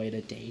 what is the way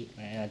to date.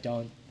 Right? I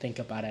don't think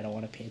about it. I don't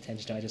want to pay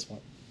attention to it. I just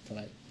want to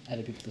let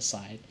other people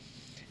decide.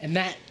 And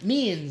that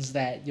means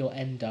that you'll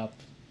end up,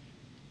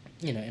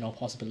 you know, in all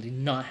possibility,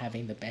 not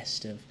having the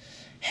best of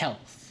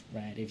health,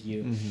 right? If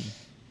you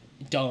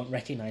don't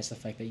recognize the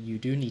fact that you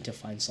do need to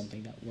find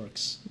something that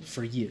works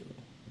for you,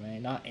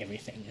 right? Not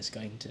everything is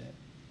going to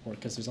work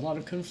because there's a lot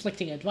of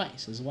conflicting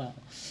advice as well.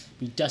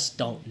 We just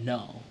don't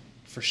know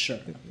for sure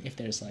if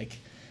there's like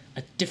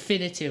a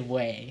definitive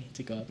way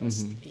to go about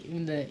this.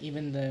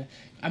 Even the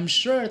I'm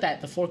sure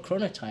that the 4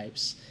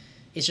 chronotypes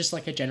is just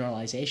like a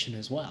generalization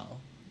as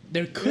well.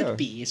 There could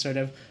be sort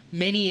of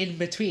many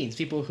in-betweens,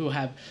 people who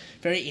have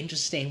very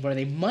interesting, where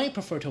they might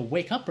prefer to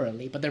wake up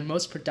early, but they're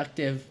most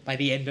productive by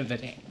the end of the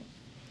day.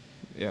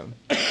 Yeah.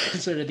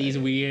 Sort of these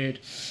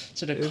weird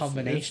sort of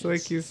combinations. It's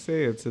like you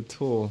say, it's a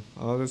tool.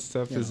 All this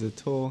stuff is a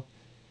tool.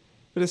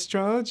 But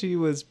astrology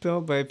was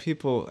built by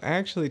people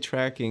actually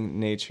tracking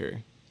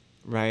nature,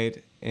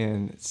 right?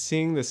 And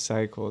seeing the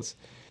cycles.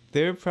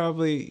 They're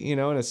probably, you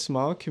know, in a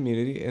small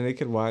community, and they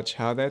could watch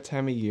how that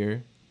time of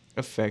year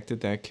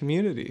affected that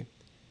community.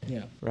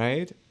 Yeah.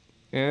 Right?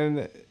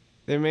 And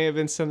there may have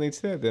been something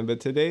to that then. But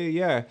today,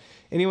 yeah,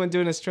 anyone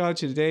doing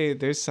astrology today,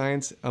 their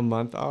sign's a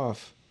month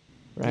off,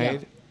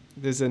 right? Yeah.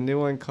 There's a new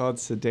one called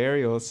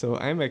sidereal. So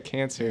I'm a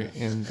Cancer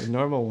in the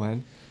normal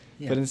one.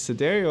 Yeah. But in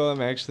sidereal,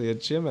 I'm actually a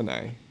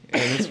Gemini.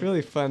 And it's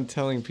really fun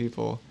telling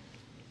people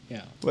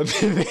what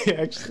they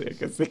actually,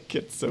 because they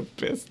get so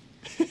pissed.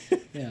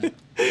 Yeah. But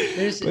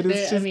it's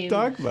just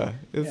dogma.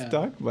 It's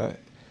dogma.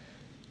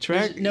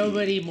 There's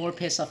nobody more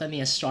pissed off than the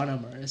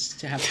astronomers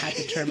to have had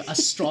the term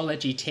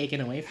astrology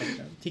taken away from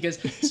them,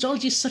 because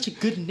astrology is such a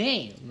good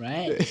name,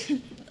 right?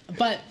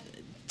 But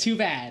too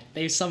bad,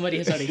 somebody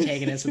has already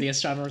taken it, so the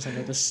astronomers are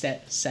going to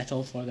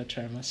settle for the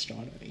term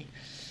astronomy.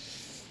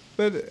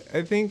 But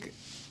I think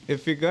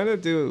if you're going to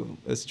do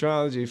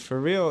astrology for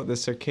real, the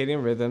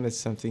circadian rhythm is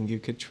something you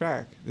could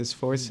track. This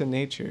force in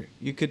nature.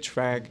 You could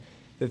track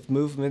the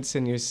movements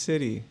in your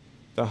city,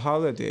 the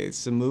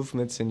holidays, the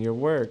movements in your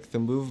work, the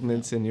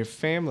movements in your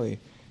family,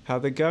 how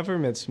the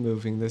government's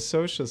moving, the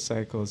social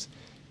cycles.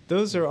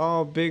 Those are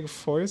all big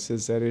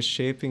forces that are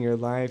shaping your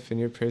life and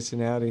your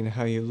personality and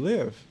how you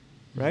live,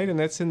 right? And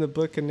that's in the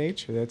book of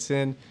nature. That's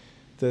in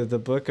the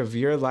book of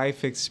your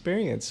life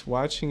experience,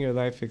 watching your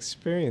life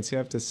experience. You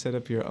have to set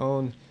up your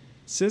own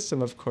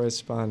system of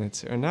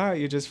correspondence. Or not,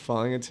 you're just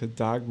falling into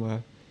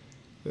dogma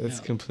that's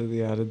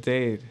completely out of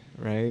date,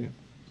 right?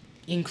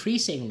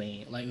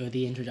 Increasingly, like with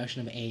the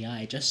introduction of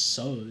AI, just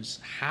shows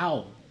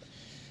how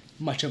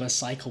much of a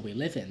cycle we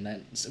live in.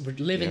 That we're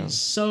living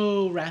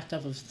so wrapped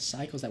up of the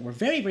cycles that we're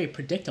very, very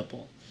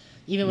predictable.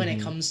 Even when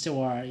it comes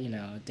to our, you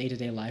know,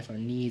 day-to-day life, our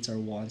needs, our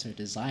wants, our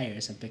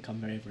desires have become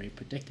very, very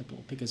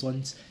predictable. Because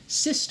once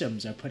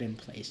systems are put in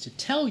place to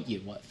tell you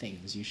what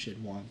things you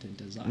should want and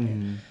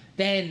desire,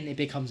 then it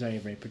becomes very,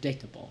 very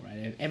predictable,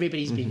 right?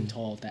 Everybody's being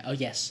told that, oh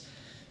yes,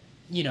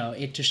 you know,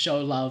 to show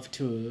love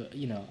to,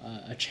 you know,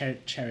 a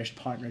cherished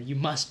partner, you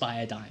must buy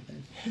a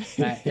diamond,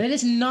 right? And it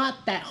is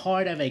not that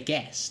hard of a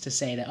guess to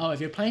say that, oh,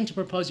 if you're planning to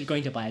propose, you're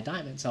going to buy a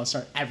diamond, so I'll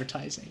start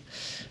advertising,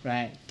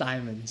 right,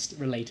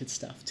 diamonds-related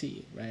stuff to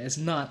you, right? It's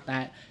not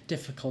that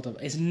difficult.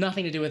 It's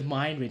nothing to do with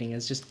mind reading.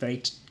 It's just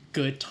very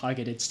good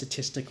targeted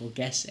statistical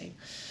guessing.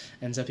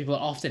 And so people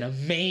are often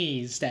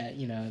amazed at,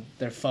 you know,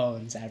 their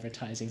phones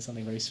advertising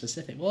something very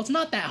specific. Well, it's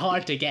not that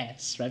hard to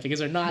guess, right? Because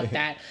we're not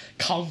that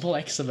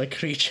complex of a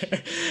creature.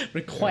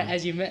 We're quite,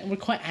 as you mentioned, we're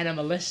quite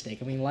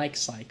animalistic. I mean, like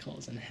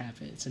cycles and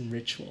habits and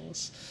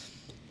rituals.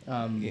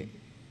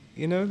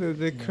 You know,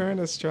 the current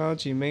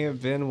astrology may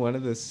have been one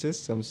of the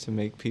systems to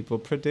make people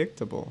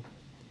predictable.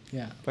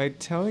 Yeah. By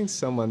telling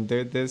someone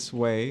they're this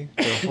way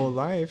their whole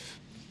life,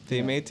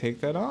 they may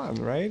take that on,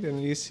 right?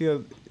 And you see,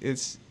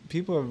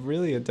 people have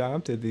really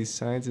adopted these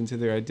signs into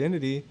their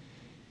identity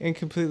and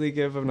completely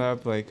given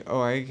up, like,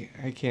 oh, I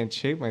can't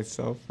shape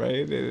myself,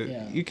 right?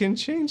 You can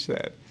change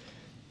that,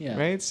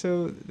 right?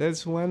 So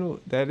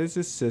that is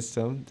a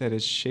system that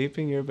is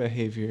shaping your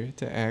behavior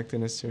to act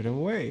in a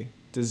certain way,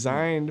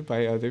 designed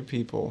by other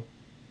people.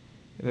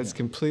 That's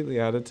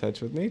completely out of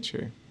touch with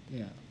nature.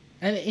 Yeah.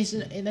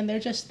 And then they're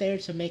just there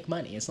to make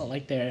money. It's not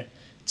like they're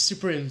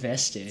super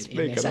invested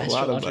in this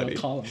astrological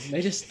column.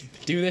 They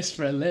just do this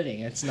for a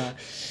living. It's not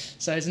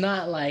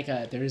like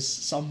there's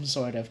some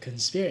sort of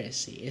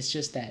conspiracy. It's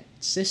just that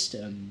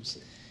systems,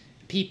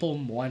 people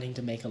wanting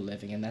to make a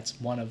living, and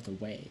that's one of the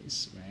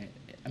ways, right?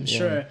 I'm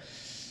sure,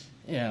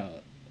 you know,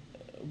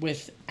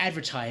 with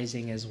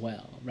advertising as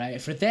well,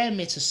 right? For them,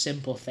 it's a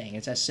simple thing.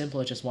 It's as simple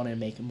as just wanting to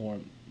make more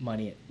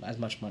money, as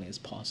much money as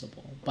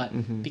possible.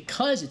 But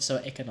because it's so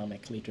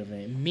economically driven,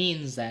 it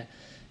means that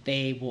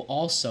they will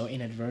also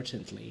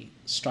inadvertently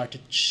start to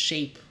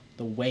shape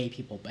the way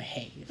people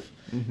behave,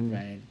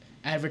 right?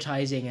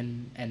 Advertising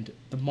and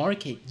the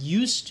market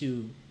used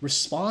to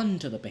respond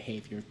to the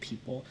behavior of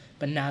people,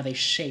 but now they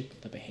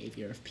shape the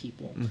behavior of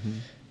people.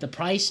 The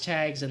price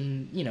tags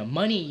and, you know,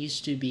 money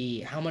used to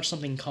be how much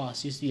something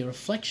costs, used to be a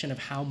reflection of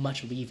how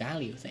much we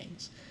value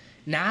things.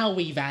 Now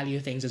we value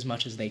things as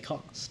much as they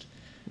cost,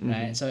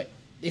 right? So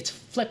it's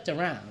flipped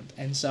around.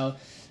 And so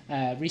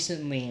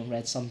recently I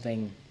read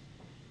something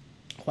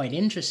quite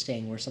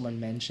interesting where someone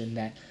mentioned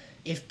that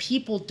if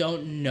people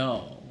don't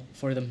know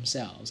for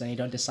themselves and they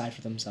don't decide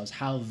for themselves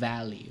how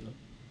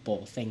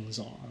valuable things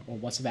are or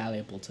what's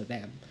valuable to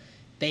them,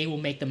 they will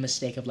make the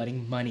mistake of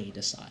letting money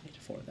decide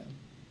for them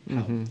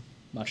how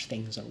much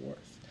things are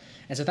worth.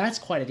 And so that's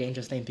quite a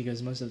dangerous thing,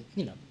 because most of,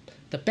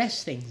 the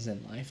best things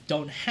in life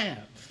don't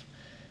have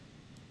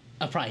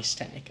a price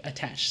tag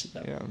attached to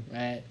them,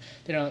 right?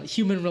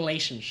 Human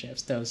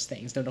relationships, those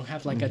things, they don't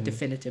have like a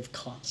definitive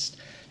cost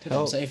to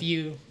them. So if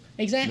you,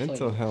 exactly.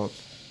 Mental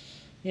health.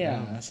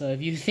 Yeah, so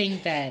if you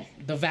think that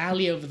the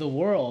value of the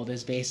world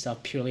is based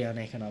off purely on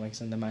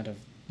economics and the amount of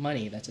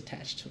money that's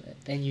attached to it,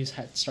 then you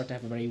start to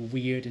have a very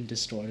weird and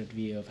distorted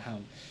view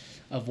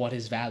of what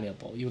is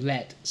valuable. You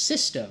let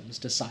systems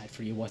decide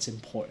for you what's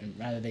important,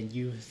 rather than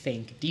you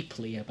think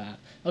deeply about,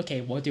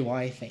 okay, what do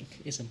I think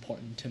is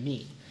important to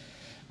me?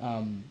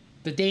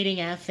 The dating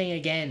app thing,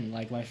 again,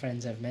 like my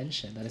friends have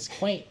mentioned, that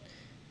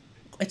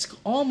it's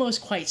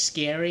almost quite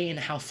scary in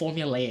how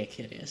formulaic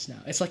it is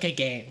now. It's like a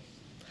game.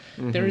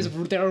 There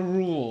are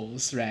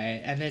rules,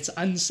 right? And it's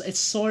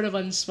sort of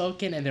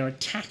unspoken, and there are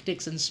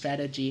tactics and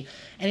strategy,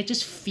 and it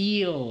just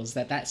feels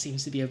that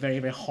seems to be a very,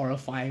 very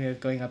horrifying way of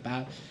going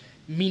about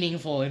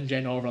meaningful and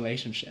general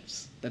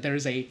relationships. That there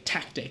is a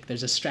tactic,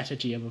 there's a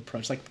strategy of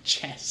approach, like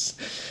chess,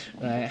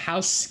 right?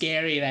 How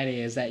scary that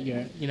is, that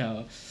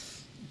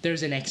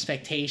there's an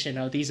expectation,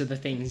 oh, these are the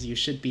things you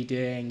should be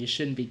doing, you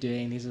shouldn't be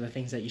doing, these are the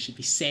things that you should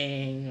be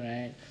saying,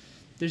 right?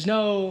 There's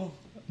no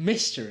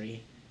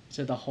mystery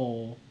to the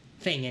whole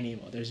thing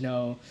anymore. There's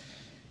no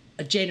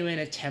a genuine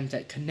attempt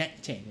at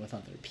connecting with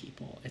other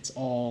people. It's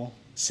all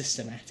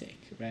systematic,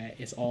 right?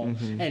 It's all,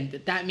 and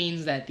that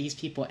means that these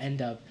people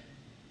end up,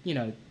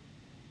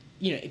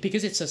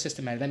 because it's so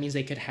systematic, that means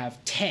they could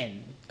have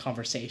 10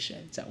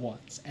 conversations at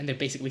once, and they're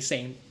basically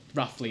saying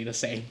roughly the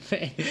same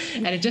thing.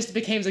 And it just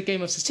becomes a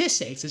game of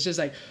statistics. It's just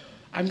like,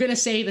 I'm going to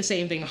say the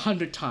same thing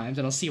 100 times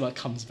and I'll see what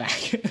comes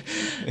back.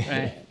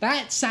 Right?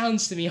 That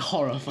sounds to me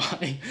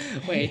horrifying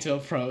way to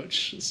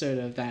approach sort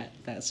of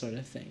that sort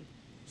of thing.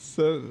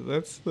 So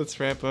let's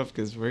wrap up,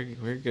 because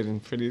we're getting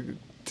pretty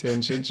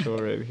tangential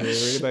right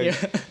here.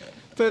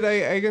 But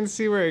I can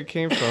see where it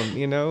came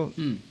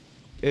from,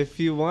 If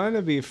you want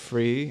to be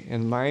free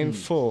and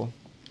mindful,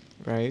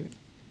 right,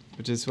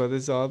 which is what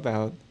it's all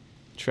about,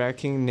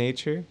 tracking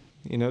nature,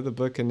 the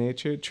book of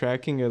nature,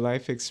 tracking your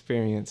life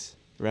experience,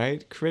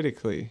 right,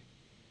 critically,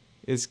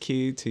 is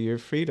key to your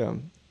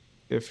freedom.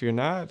 If you're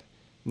not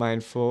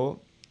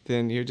mindful,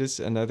 then you're just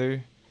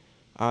another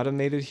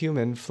automated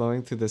human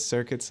flowing through the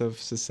circuits of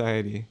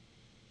society,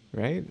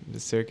 right? The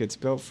circuits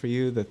built for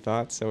you, the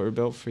thoughts that were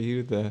built for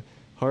you, the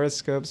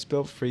horoscopes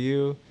built for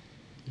you,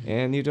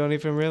 and you don't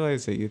even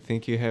realize it. You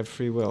think you have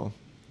free will,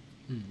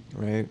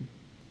 right?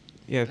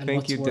 Yeah, and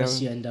thank you, what's worse,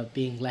 Dylan. you end up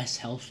being less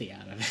healthy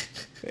out of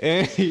it.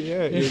 And,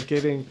 you're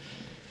getting...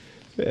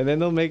 And then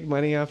they'll make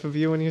money off of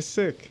you when you're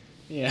sick.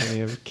 Yeah. When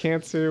you have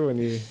cancer, when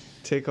you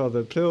take all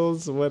the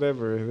pills,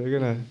 whatever.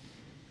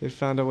 They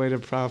found a way to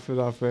profit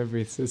off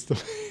every system.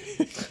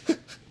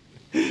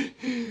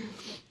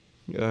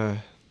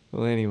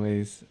 Well,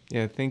 anyways,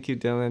 thank you,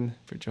 Dylan,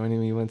 for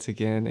joining me once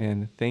again.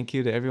 And thank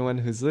you to everyone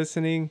who's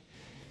listening.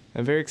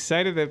 I'm very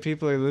excited that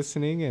people are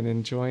listening and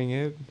enjoying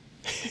it.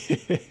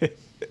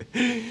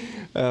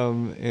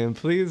 And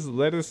please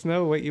let us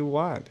know what you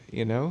want,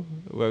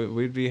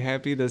 We'd be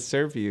happy to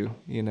serve you,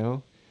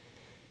 And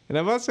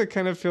I've also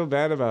kind of feel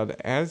bad about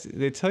as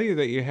they tell you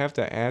that you have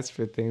to ask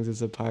for things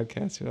as a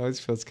podcaster. It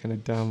always feels kind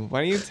of dumb.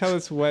 Why don't you tell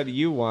us what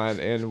you want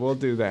and we'll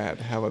do that?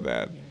 How about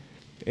that?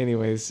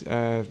 Anyways,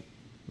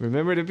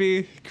 remember to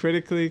be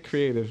critically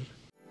creative.